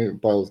kind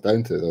of boils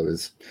down to, though,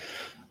 is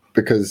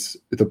because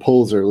the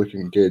polls are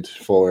looking good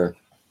for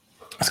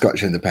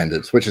Scottish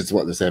independence, which is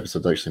what this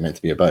episode's actually meant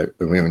to be about,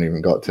 and we haven't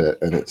even got to it,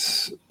 and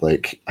it's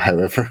like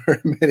however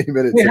many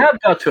minutes. We have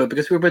got to it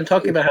because we've been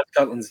talking about how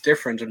Scotland's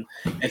different, and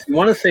if you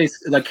want to say,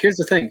 like, here's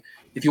the thing: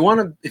 if you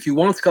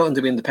want Scotland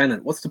to be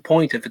independent, what's the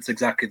point if it's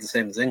exactly the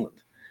same as England?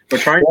 We're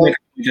trying to make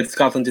that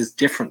Scotland is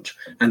different,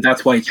 and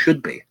that's why it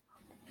should be.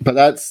 But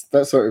that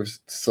sort of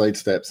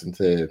sidesteps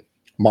into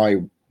my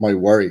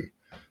worry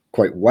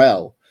quite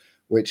well,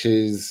 which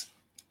is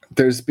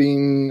there's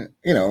been,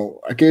 you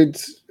know, a good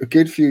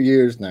few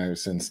years now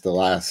since the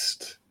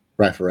last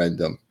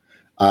referendum,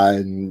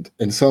 and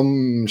in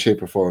some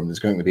shape or form there's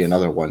going to be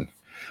another one.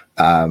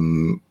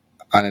 And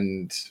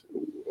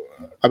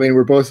I mean,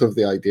 we're both of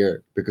the idea,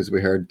 because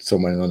we heard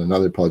someone on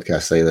another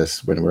podcast say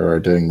this when we were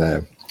doing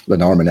the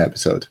Norman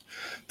episode,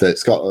 that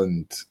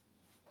Scotland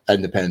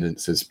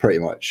independence is pretty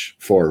much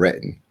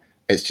forewritten.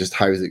 It's just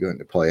how is it going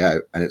to play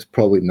out, and it's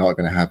probably not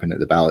going to happen at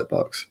the ballot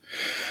box.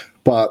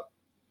 But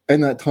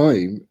in that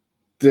time,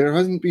 there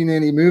hasn't been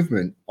any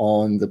movement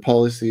on the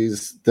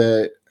policies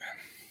that,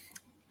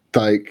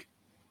 like,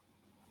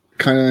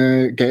 kind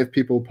of gave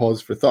people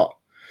pause for thought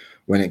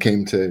when it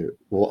came to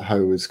how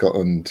was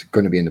Scotland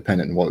going to be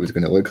independent and what it was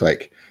going to look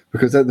like.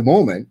 Because at the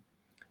moment,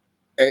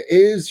 it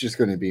is just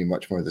going to be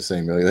much more the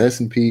same, really. The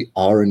SNP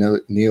are a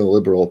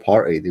neoliberal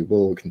party. They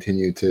will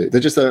continue to.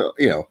 They're just a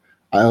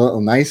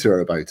little nicer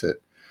about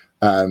it.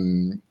 I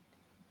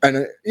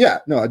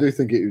do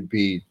think it would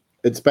be.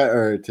 It's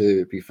better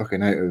to be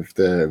fucking out of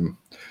the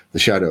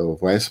shadow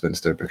of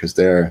Westminster, because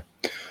they're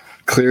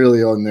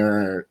clearly on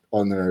their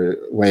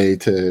way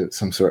to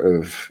some sort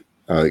of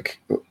like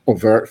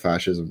overt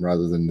fascism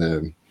rather than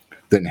the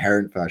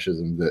inherent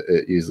fascism that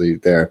it usually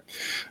there.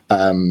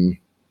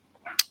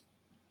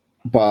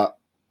 But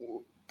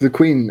the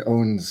Queen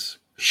owns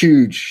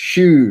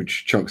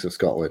huge chunks of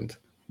Scotland.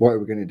 What are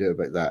we going to do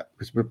about that?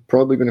 Because we're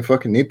probably going to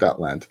fucking need that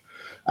land.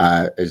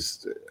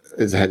 As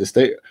the head of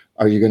state,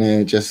 are you going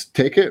to just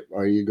take it,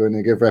 or are you going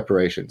to give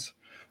reparations?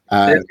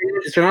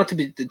 Is there not to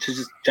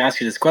just ask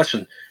you this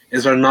question?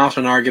 Is there not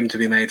an argument to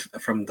be made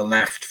from the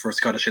left for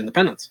Scottish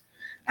independence?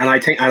 And I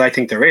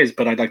think there is,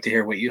 but I'd like to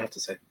hear what you have to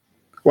say.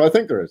 Well, I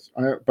think there is,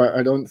 but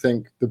I don't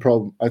think the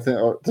problem. I think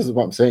this is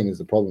what I'm saying is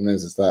the problem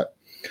is that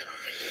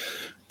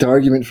the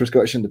argument for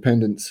Scottish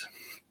independence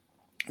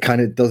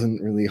kind of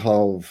doesn't really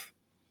have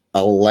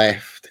a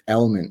left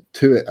element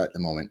to it at the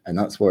moment, and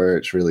that's where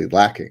it's really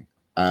lacking.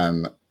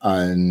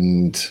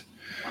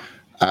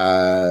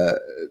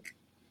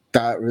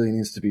 That really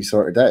needs to be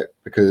sorted out,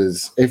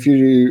 because if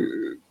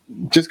you're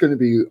just going to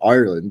be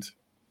Ireland,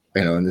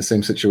 in the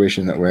same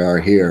situation that we are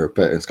here,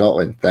 but in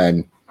Scotland,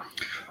 then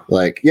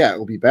it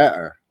will be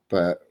better,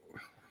 but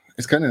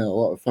it's kind of a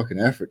lot of fucking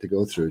effort to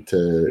go through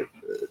to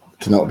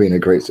not be in a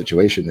great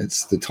situation.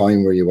 It's the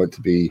time where you want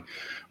to be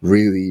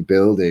really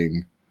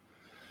building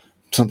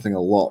something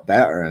a lot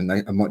better and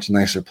a much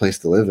nicer place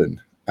to live in,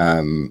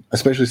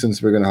 especially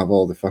since we're going to have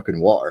all the fucking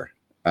water,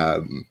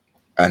 and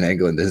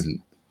England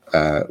isn't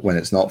when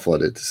it's not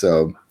flooded.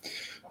 So,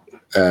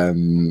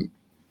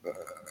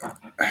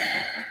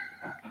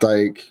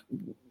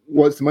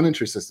 what's the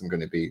monetary system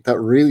going to be? That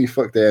really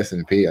fucked the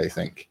SNP, I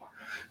think,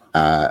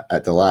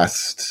 at the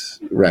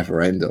last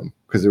referendum,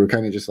 because they were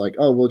kind of just like,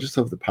 oh, we'll just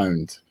have the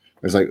pound.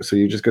 It was like, so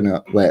you're just going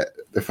to let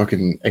the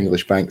fucking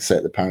English bank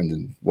set the pound,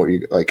 and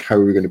how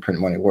are we going to print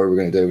money? What are we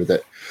going to do with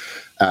it?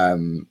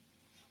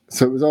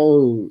 So it was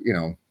all,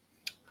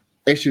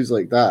 issues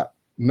like that.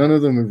 None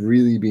of them have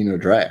really been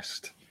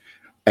addressed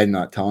in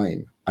that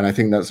time. And I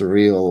think that's a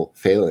real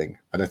failing.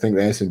 And I think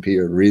the SNP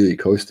are really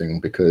coasting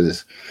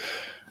because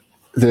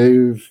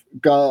they've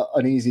got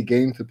an easy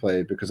game to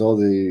play, because all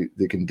they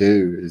can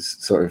do is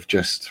sort of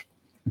just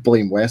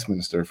blame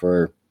Westminster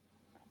for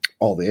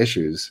all the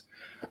issues.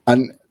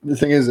 And the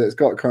thing is, it's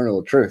got a kernel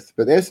of truth,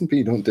 but the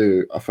SNP don't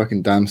do a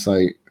fucking damn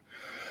sight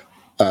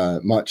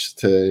much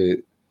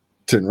to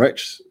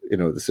enrich,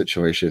 the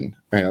situation.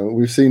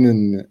 We've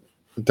seen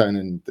down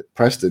in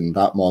Preston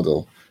that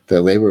model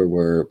that Labour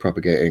were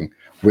propagating,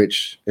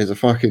 which is a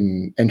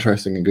fucking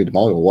interesting and good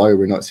model. Why are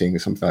we not seeing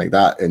something like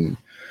that in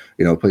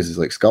places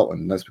like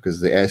Scotland? And that's because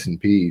the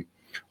SNP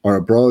are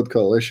a broad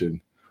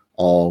coalition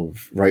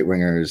of right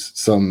wingers,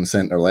 some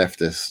centre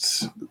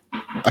leftists,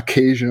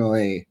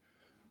 occasionally,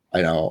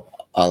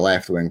 a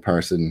left wing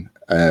person,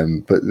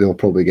 but they'll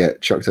probably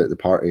get chucked out of the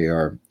party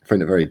or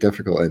find it very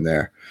difficult in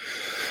there.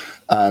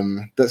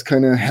 That's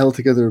kind of held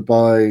together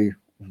by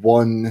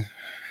one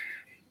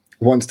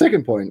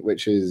sticking point,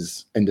 which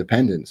is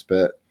independence.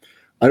 But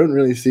I don't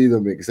really see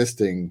them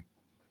existing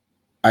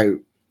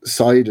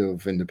outside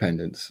of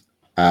independence.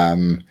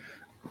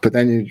 But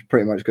then you're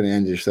pretty much going to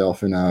end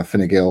yourself in a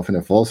Fine Gael,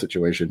 Fianna Fáil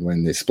situation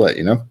when they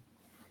split, Well,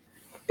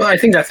 I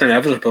think that's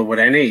inevitable with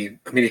any.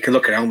 I mean, you can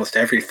look at almost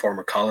every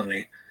former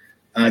colony.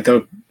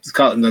 Though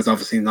Scotland is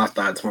obviously not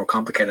that; it's more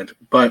complicated.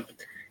 But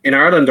in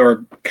Ireland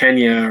or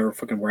Kenya or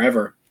fucking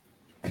wherever,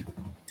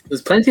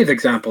 there's plenty of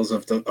examples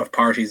of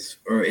parties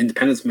or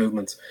independence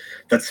movements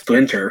that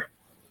splinter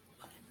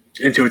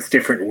into its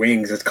different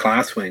wings, its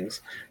class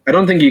wings. I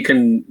don't think you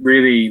can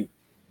really.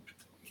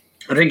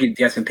 I think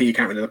the SNP, you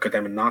can't really look at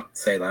them and not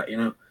say that,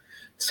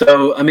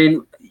 So, I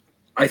mean,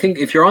 I think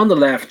if you're on the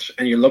left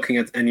and you're looking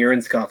at, and you're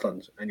in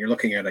Scotland and you're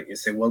looking at it, you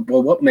say, well,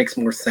 what makes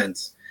more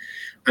sense?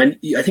 And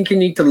I think you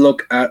need to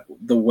look at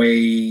the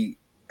way,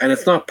 and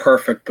it's not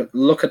perfect, but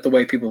look at the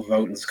way people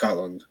vote in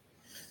Scotland,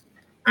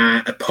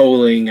 at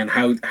polling, and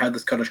how the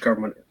Scottish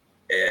government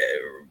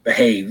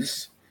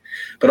behaves,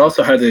 but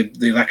also how the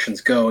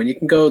elections go. And you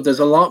can go, there's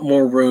a lot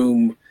more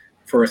room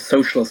for a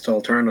socialist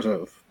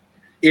alternative.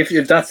 If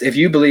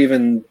you believe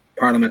in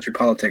parliamentary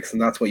politics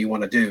and that's what you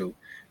want to do,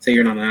 say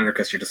you're not an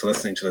anarchist, you're just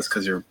listening to this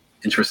because you're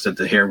interested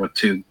to hear what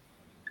two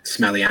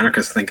smelly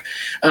anarchists think.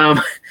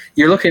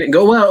 You're looking and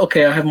go, well,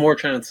 okay, I have more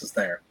chances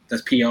there.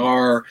 There's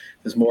PR,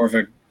 there's more of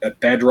a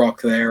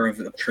bedrock there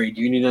of trade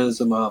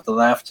unionism of the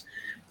left.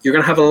 You're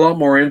going to have a lot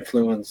more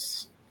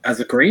influence, as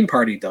the Green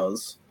Party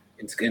does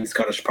in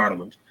Scottish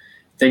Parliament,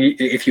 than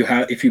if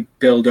you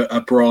build a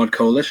broad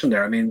coalition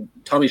there. I mean,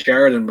 Tommy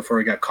Sheridan, before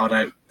he got caught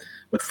out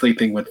with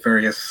sleeping with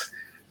various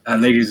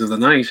ladies of the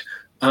night,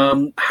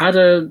 had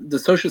the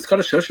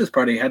Scottish Socialist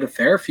Party had a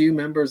fair few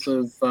members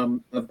of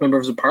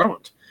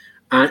Parliament,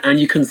 and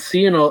you can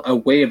see a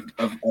way of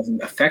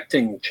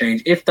affecting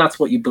change if that's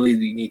what you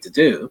believe you need to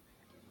do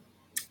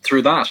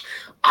through that.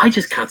 I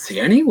just can't see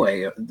any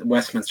way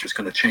Westminster's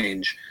going to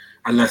change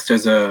unless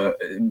there's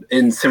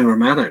in similar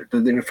manner.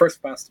 The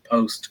first past the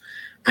post,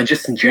 and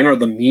just in general,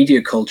 the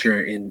media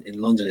culture in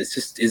London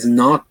is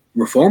not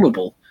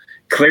reformable.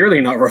 Clearly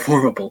not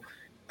reformable.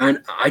 And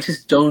I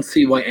just don't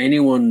see why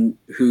anyone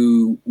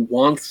who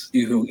wants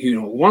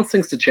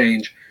things to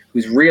change,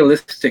 who's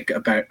realistic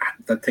about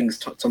that things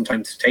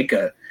sometimes take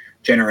a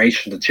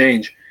generation to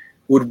change,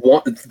 would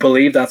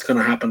believe that's going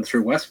to happen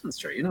through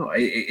Westminster.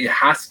 It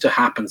has to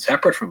happen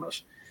separate from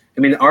it.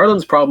 I mean,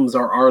 Ireland's problems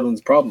are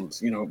Ireland's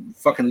problems.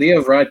 Fucking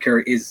Leo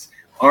Varadkar is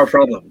our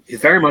problem.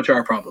 It's very much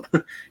our problem.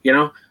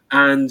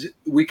 And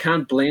we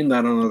can't blame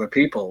that on other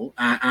people.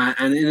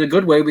 And in a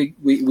good way,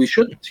 we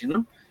shouldn't.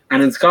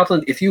 And in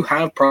Scotland, if you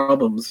have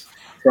problems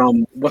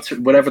from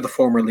whatever the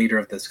former leader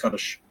of the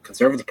Scottish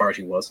Conservative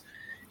Party was,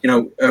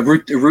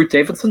 Ruth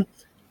Davidson.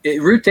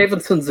 Ruth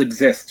Davidson's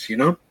exists.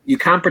 You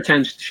can't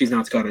pretend she's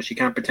not Scottish. You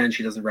can't pretend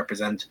she doesn't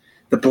represent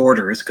the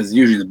borders, because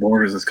usually the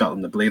borders of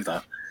Scotland that believe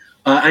that.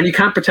 And you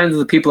can't pretend that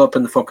the people up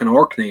in the fucking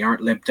Orkney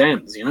aren't Lib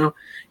Dems.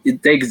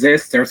 They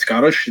exist. They're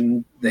Scottish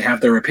and they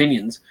have their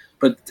opinions.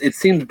 But it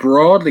seems,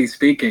 broadly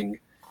speaking,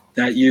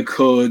 that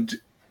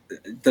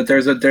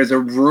there's a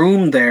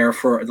room there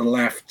for the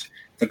left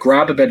to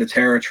grab a bit of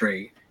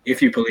territory, if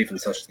you believe in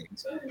such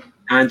things,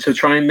 and to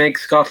try and make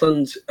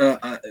Scotland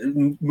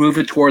move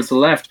it towards the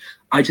left.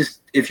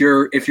 If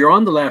you're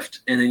on the left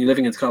and then you're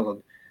living in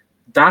Scotland,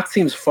 that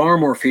seems far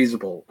more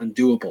feasible and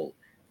doable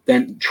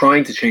than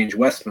trying to change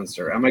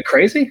Westminster. Am I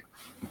crazy?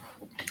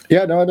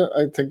 Yeah, no,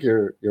 I think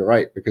you're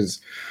right, because,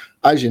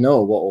 as you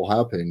know, what will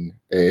happen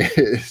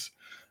is,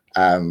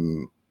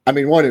 one,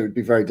 it would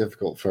be very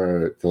difficult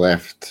for the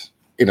left,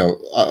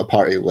 a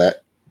party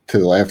to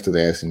the left of the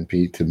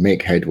SNP to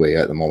make headway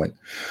at the moment,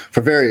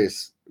 for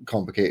various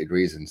complicated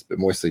reasons, but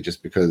mostly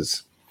just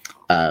because,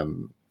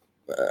 the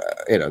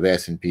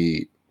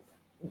SNP,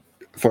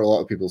 for a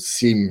lot of people,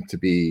 seem to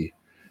be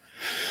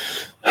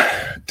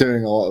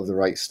doing a lot of the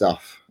right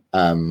stuff,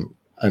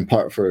 and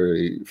part for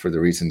the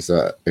reasons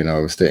that I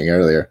was stating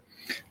earlier,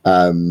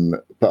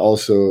 but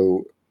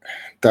also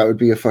that would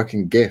be a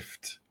fucking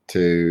gift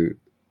to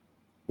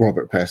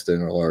Robert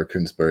Peston or Laura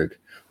Kuenssberg,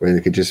 where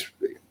they could just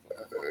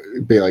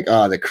be like,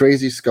 the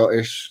crazy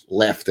Scottish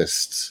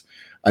leftists,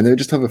 and they would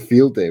just have a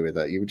field day with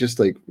that. You would just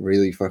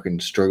really fucking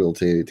struggle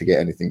to get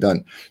anything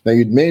done. Now,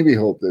 you'd maybe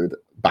hope that it would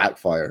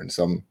backfire in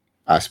some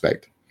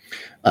aspect,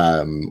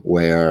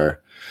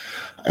 where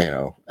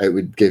it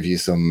would give you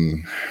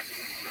some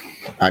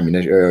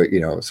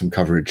some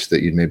coverage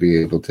that you'd maybe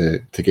be able to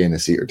gain a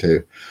seat or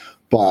two.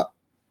 But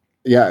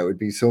yeah, it would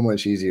be so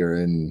much easier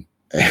in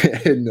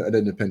an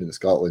independent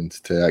Scotland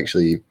to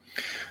actually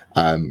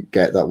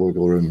get that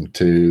wiggle room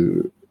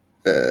to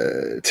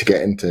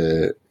get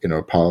into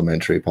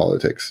parliamentary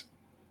politics.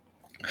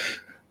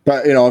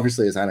 But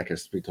obviously, as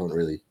anarchists, we're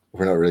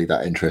not really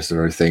that interested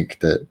or think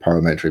that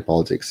parliamentary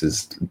politics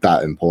is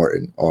that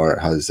important or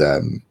has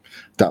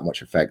that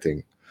much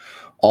affecting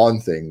on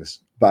things.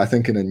 But I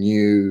think in a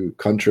new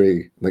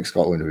country like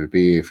Scotland, it would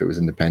be, if it was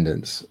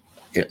independence,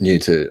 new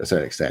to a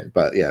certain extent,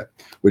 but yeah,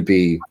 would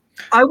be.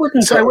 I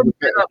wouldn't say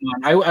that,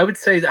 man. I would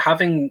say that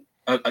having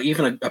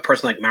even a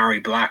person like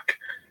Mhairi Black,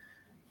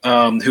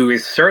 who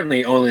is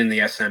certainly only in the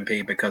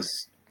SNP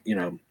because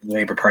the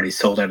Labour Party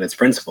sold out its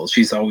principles.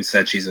 She's always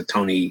said she's a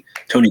Tony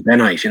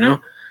Bennite.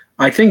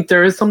 I think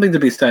there is something to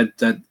be said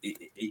that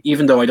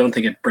even though I don't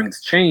think it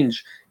brings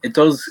change, it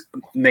does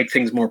make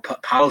things more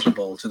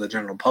palatable to the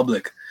general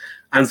public.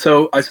 And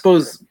so I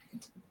suppose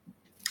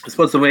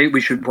the way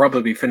we should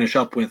probably finish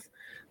up with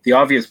the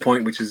obvious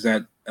point, which is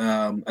that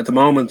at the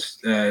moment,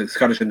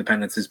 Scottish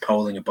independence is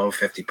polling above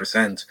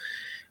 50%.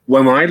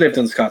 When I lived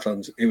in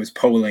Scotland, it was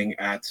polling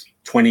at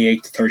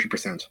 28 to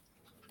 30%.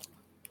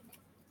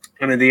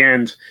 And in the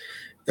end,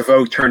 the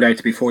vote turned out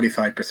to be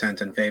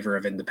 45% in favour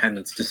of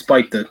independence,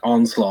 despite the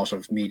onslaught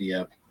of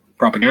media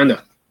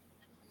propaganda.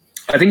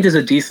 I think there's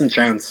a decent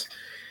chance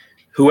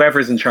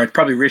whoever's in charge,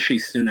 probably Rishi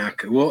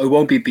Sunak, it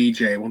won't be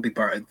BJ, it won't be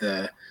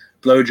the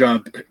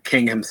blowjob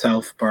king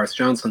himself, Boris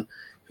Johnson,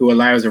 who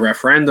allows a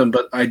referendum.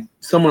 But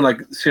someone like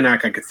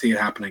Sunak, I could see it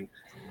happening.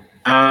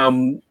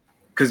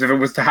 Because if it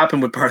was to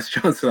happen with Boris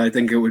Johnson, I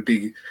think it would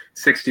be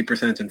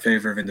 60% in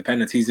favour of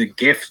independence. He's a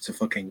gift to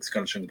fucking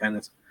Scottish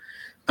independence.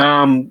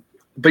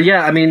 But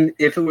yeah,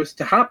 if it was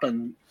to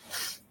happen,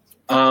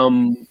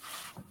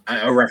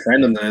 a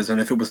referendum that is,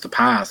 and if it was to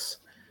pass,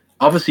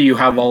 obviously you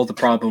have all the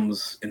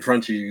problems in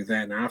front of you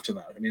then after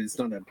that. It's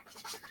not a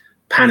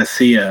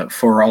panacea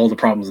for all the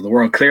problems of the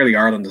world. Clearly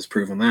Ireland has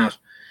proven that.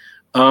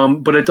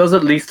 But it does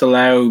at least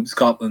allow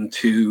Scotland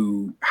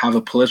to have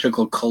a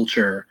political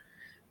culture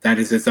that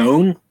is its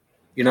own.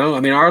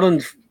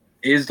 Ireland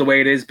is the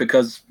way it is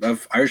because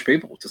of Irish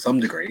people to some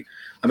degree.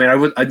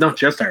 I'd not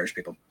just Irish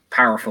people,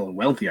 powerful and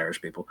wealthy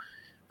Irish people.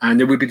 And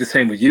it would be the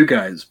same with you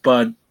guys.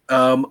 But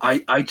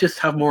I just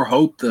have more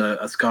hope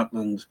that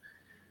Scotland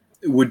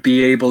would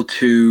be able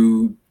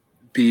to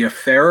be a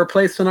fairer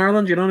place than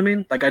Ireland. You know what I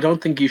mean? I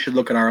don't think you should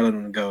look at Ireland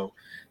and go,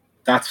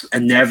 that's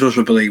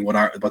inevitably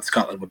what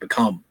Scotland would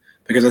become.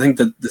 Because I think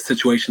that the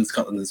situation in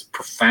Scotland is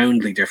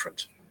profoundly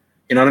different.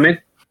 You know what I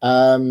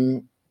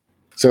mean?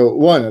 So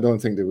one, I don't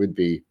think there would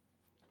be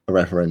a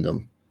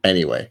referendum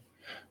anyway,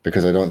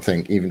 because I don't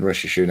think even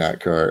Rishi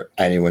Sunak or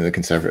anyone in the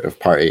Conservative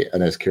Party,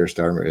 and as Keir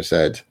Starmer has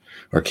said,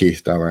 or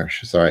Keith Starmer,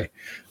 sorry,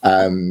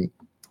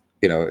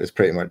 it's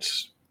pretty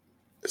much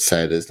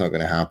said it's not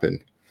going to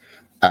happen.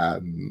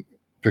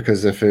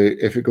 Because if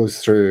it goes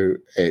through,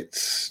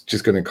 it's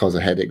just going to cause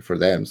a headache for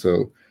them.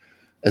 So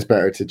it's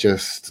better to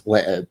just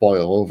let it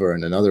boil over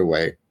in another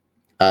way,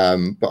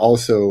 But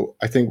also,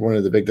 I think one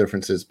of the big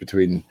differences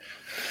between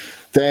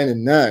then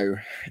and now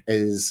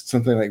is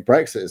something like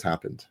Brexit has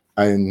happened.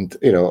 And,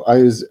 I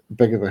was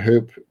big of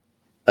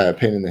a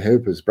pain in the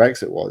hoop as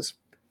Brexit was,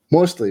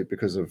 mostly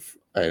because of,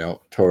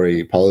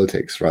 Tory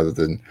politics rather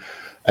than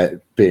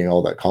it being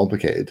all that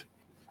complicated.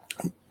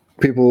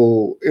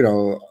 People,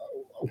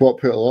 what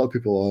put a lot of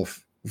people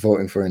off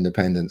voting for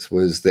independence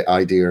was the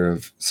idea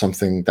of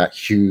something that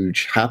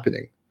huge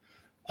happening,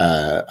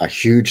 a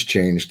huge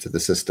change to the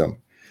system.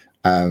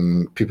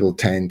 People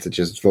tend to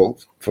just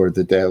vote for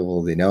the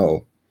devil they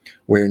know,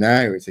 where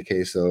now it's a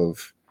case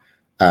of,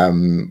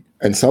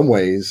 in some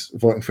ways,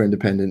 voting for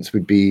independence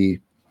would be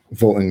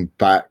voting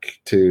back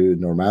to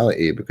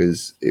normality,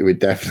 because it would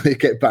definitely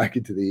get back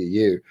into the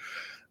EU.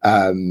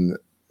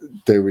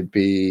 There would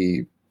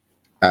be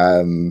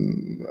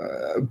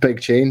big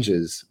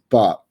changes,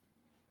 but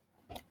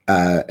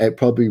it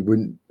probably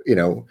wouldn't,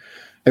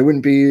 it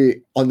wouldn't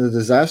be on the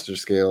disaster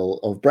scale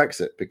of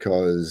Brexit,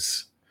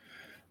 because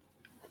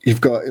you've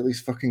got at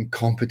least fucking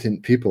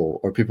competent people,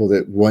 or people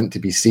that want to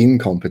be seen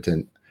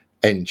competent,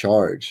 in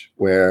charge,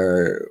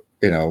 where,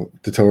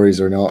 the Tories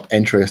are not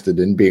interested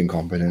in being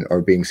competent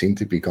or being seen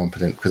to be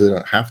competent, because they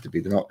don't have to be.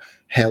 They're not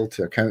held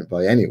to account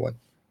by anyone.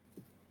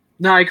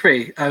 No, I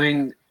agree. I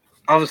mean,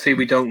 obviously,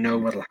 we don't know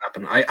what will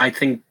happen. I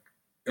think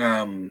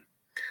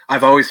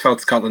I've always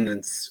felt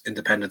Scotland's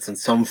independence in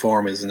some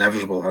form is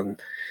inevitable, and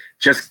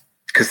just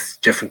because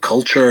different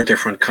culture,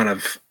 different kind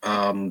of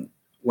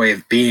way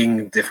of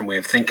being, different way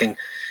of thinking.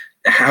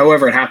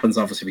 However it happens,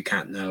 obviously we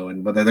can't know,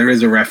 and whether there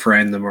is a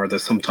referendum or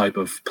there's some type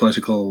of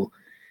political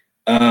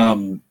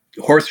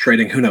horse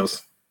trading, who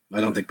knows?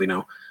 I don't think we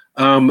know.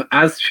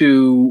 As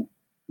to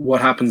what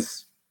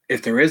happens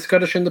if there is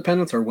Scottish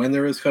independence, or when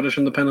there is Scottish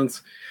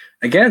independence,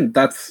 again,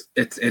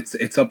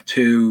 it's up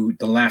to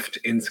the left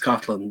in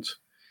Scotland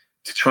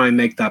to try and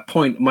make that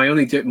point. My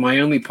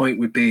only point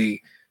would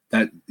be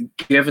that,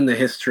 given the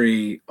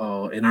history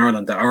in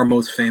Ireland, that our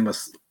most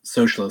famous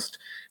socialist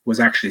was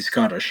actually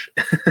Scottish,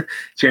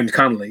 James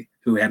Connolly,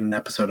 who we had an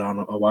episode on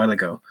a while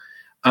ago.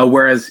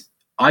 Whereas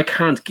I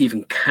can't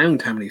even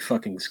count how many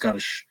fucking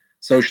Scottish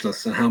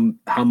socialists and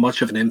how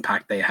much of an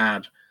impact they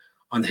had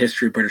on the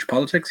history of British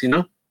politics.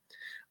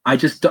 I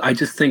just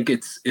think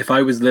if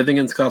I was living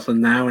in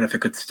Scotland now, and if I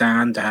could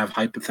stand to have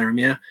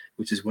hypothermia,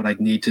 which is what I'd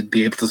need to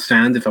be able to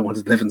stand if I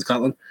wanted to live in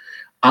Scotland,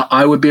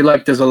 I would be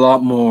like, there's a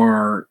lot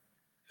more.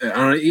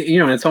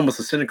 It's almost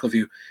a cynical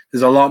view.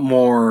 There's a lot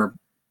more.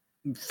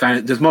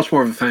 There's much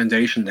more of a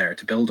foundation there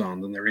to build on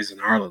than there is in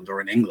Ireland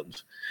or in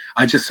England.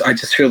 I just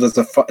feel there's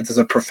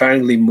a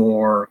profoundly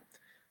more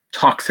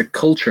toxic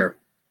culture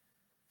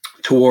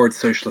towards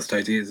socialist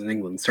ideas in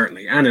England,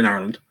 certainly, and in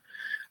Ireland.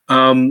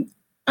 And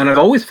I've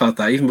always felt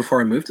that, even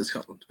before I moved to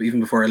Scotland, even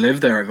before I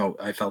lived there,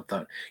 I felt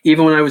that.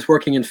 Even when I was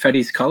working in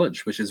Fettes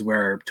College, which is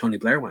where Tony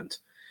Blair went,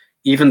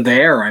 even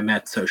there I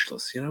met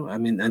socialists.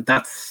 And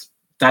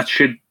that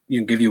should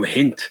give you a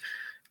hint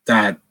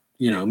that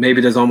maybe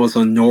there's almost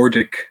a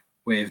Nordic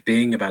way of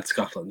being about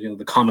Scotland,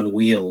 the common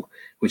weal,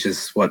 which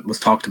is what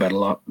was talked about a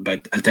lot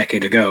about a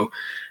decade ago,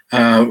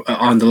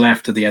 on the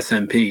left of the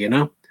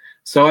SNP,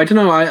 So I don't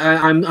know.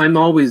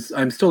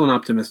 I'm still an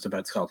optimist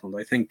about Scotland.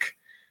 I think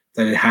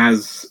that it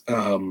has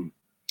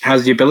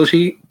the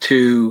ability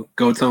to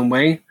go its own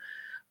way,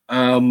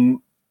 and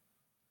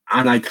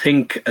I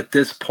think at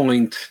this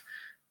point,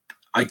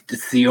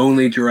 it's the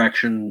only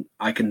direction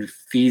I can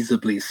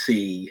feasibly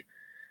see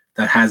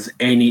that has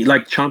any,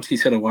 like Chomsky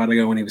said a while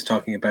ago when he was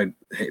talking about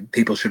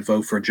people should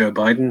vote for Joe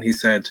Biden. He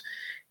said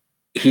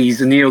he's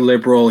a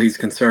neoliberal, he's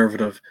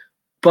conservative,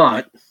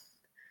 but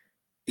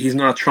he's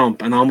not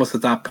Trump. And almost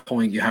at that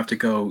point, you have to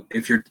go,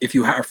 if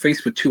you are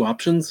faced with two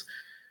options,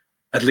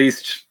 at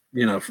least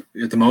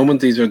at the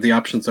moment these are the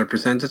options that are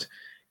presented.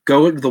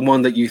 Go with the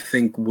one that you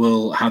think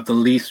will have the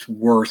least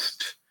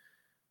worst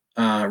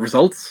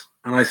results.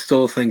 And I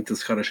still think the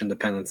Scottish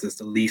independence is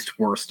the least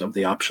worst of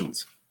the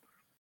options.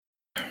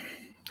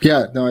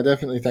 Yeah, no, I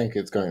definitely think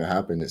it's going to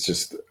happen. It's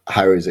just,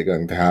 how is it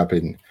going to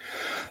happen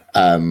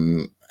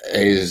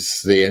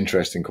is the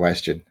interesting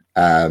question.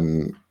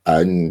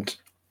 And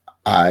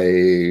I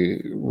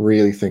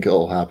really think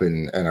it'll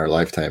happen in our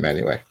lifetime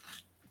anyway.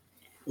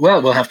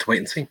 Well, we'll have to wait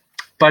and see.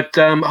 But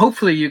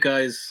hopefully you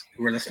guys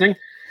who are listening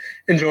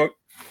enjoy.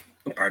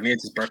 Pardon me,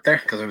 it's his birthday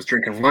because I was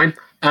drinking wine.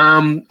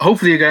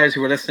 Hopefully you guys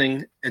who are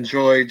listening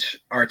enjoyed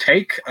our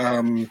take.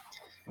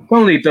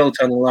 Only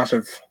built on a lot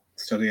of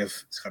study of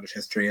Scottish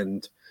history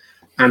and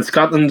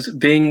Scotland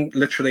being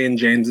literally in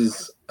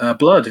James's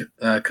blood,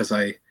 because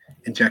I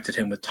injected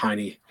him with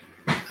tiny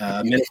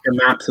miniature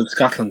maps of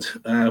Scotland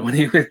when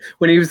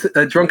he was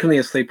drunkenly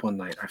asleep one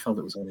night. I felt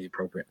it was only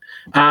appropriate.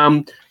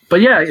 But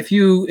yeah, if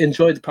you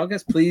enjoyed the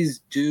podcast, please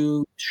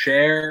do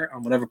share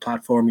on whatever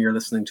platform you're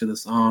listening to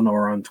this on,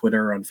 or on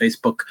Twitter, or on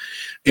Facebook.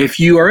 If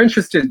you are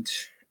interested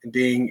in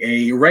being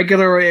a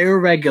regular or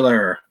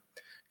irregular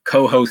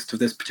co-host of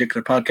this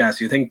particular podcast,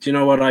 you think, do you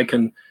know what, I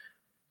can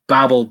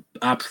babble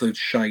absolute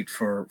shite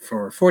for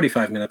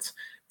 45 minutes,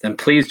 then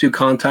please do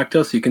contact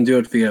us. You can do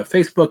it via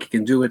Facebook, you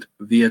can do it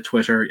via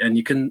Twitter, and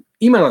you can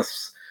email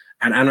us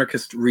at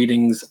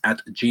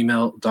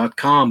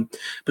anarchistreadings@gmail.com.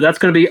 But that's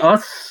going to be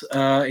us.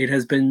 It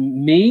has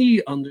been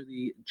me under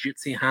the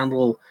Jitsi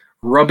handle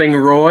Rubbing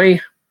Roy,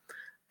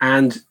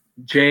 and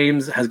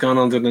James has gone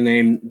under the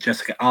name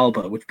Jessica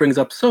Alba, which brings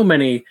up so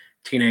many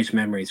teenage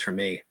memories for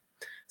me.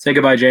 Say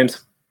goodbye,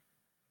 James.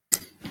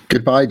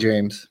 Goodbye,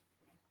 James.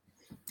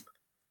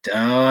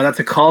 That's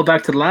a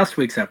callback to last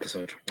week's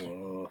episode.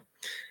 Oh.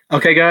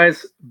 Okay,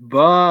 guys.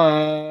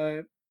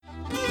 Bye.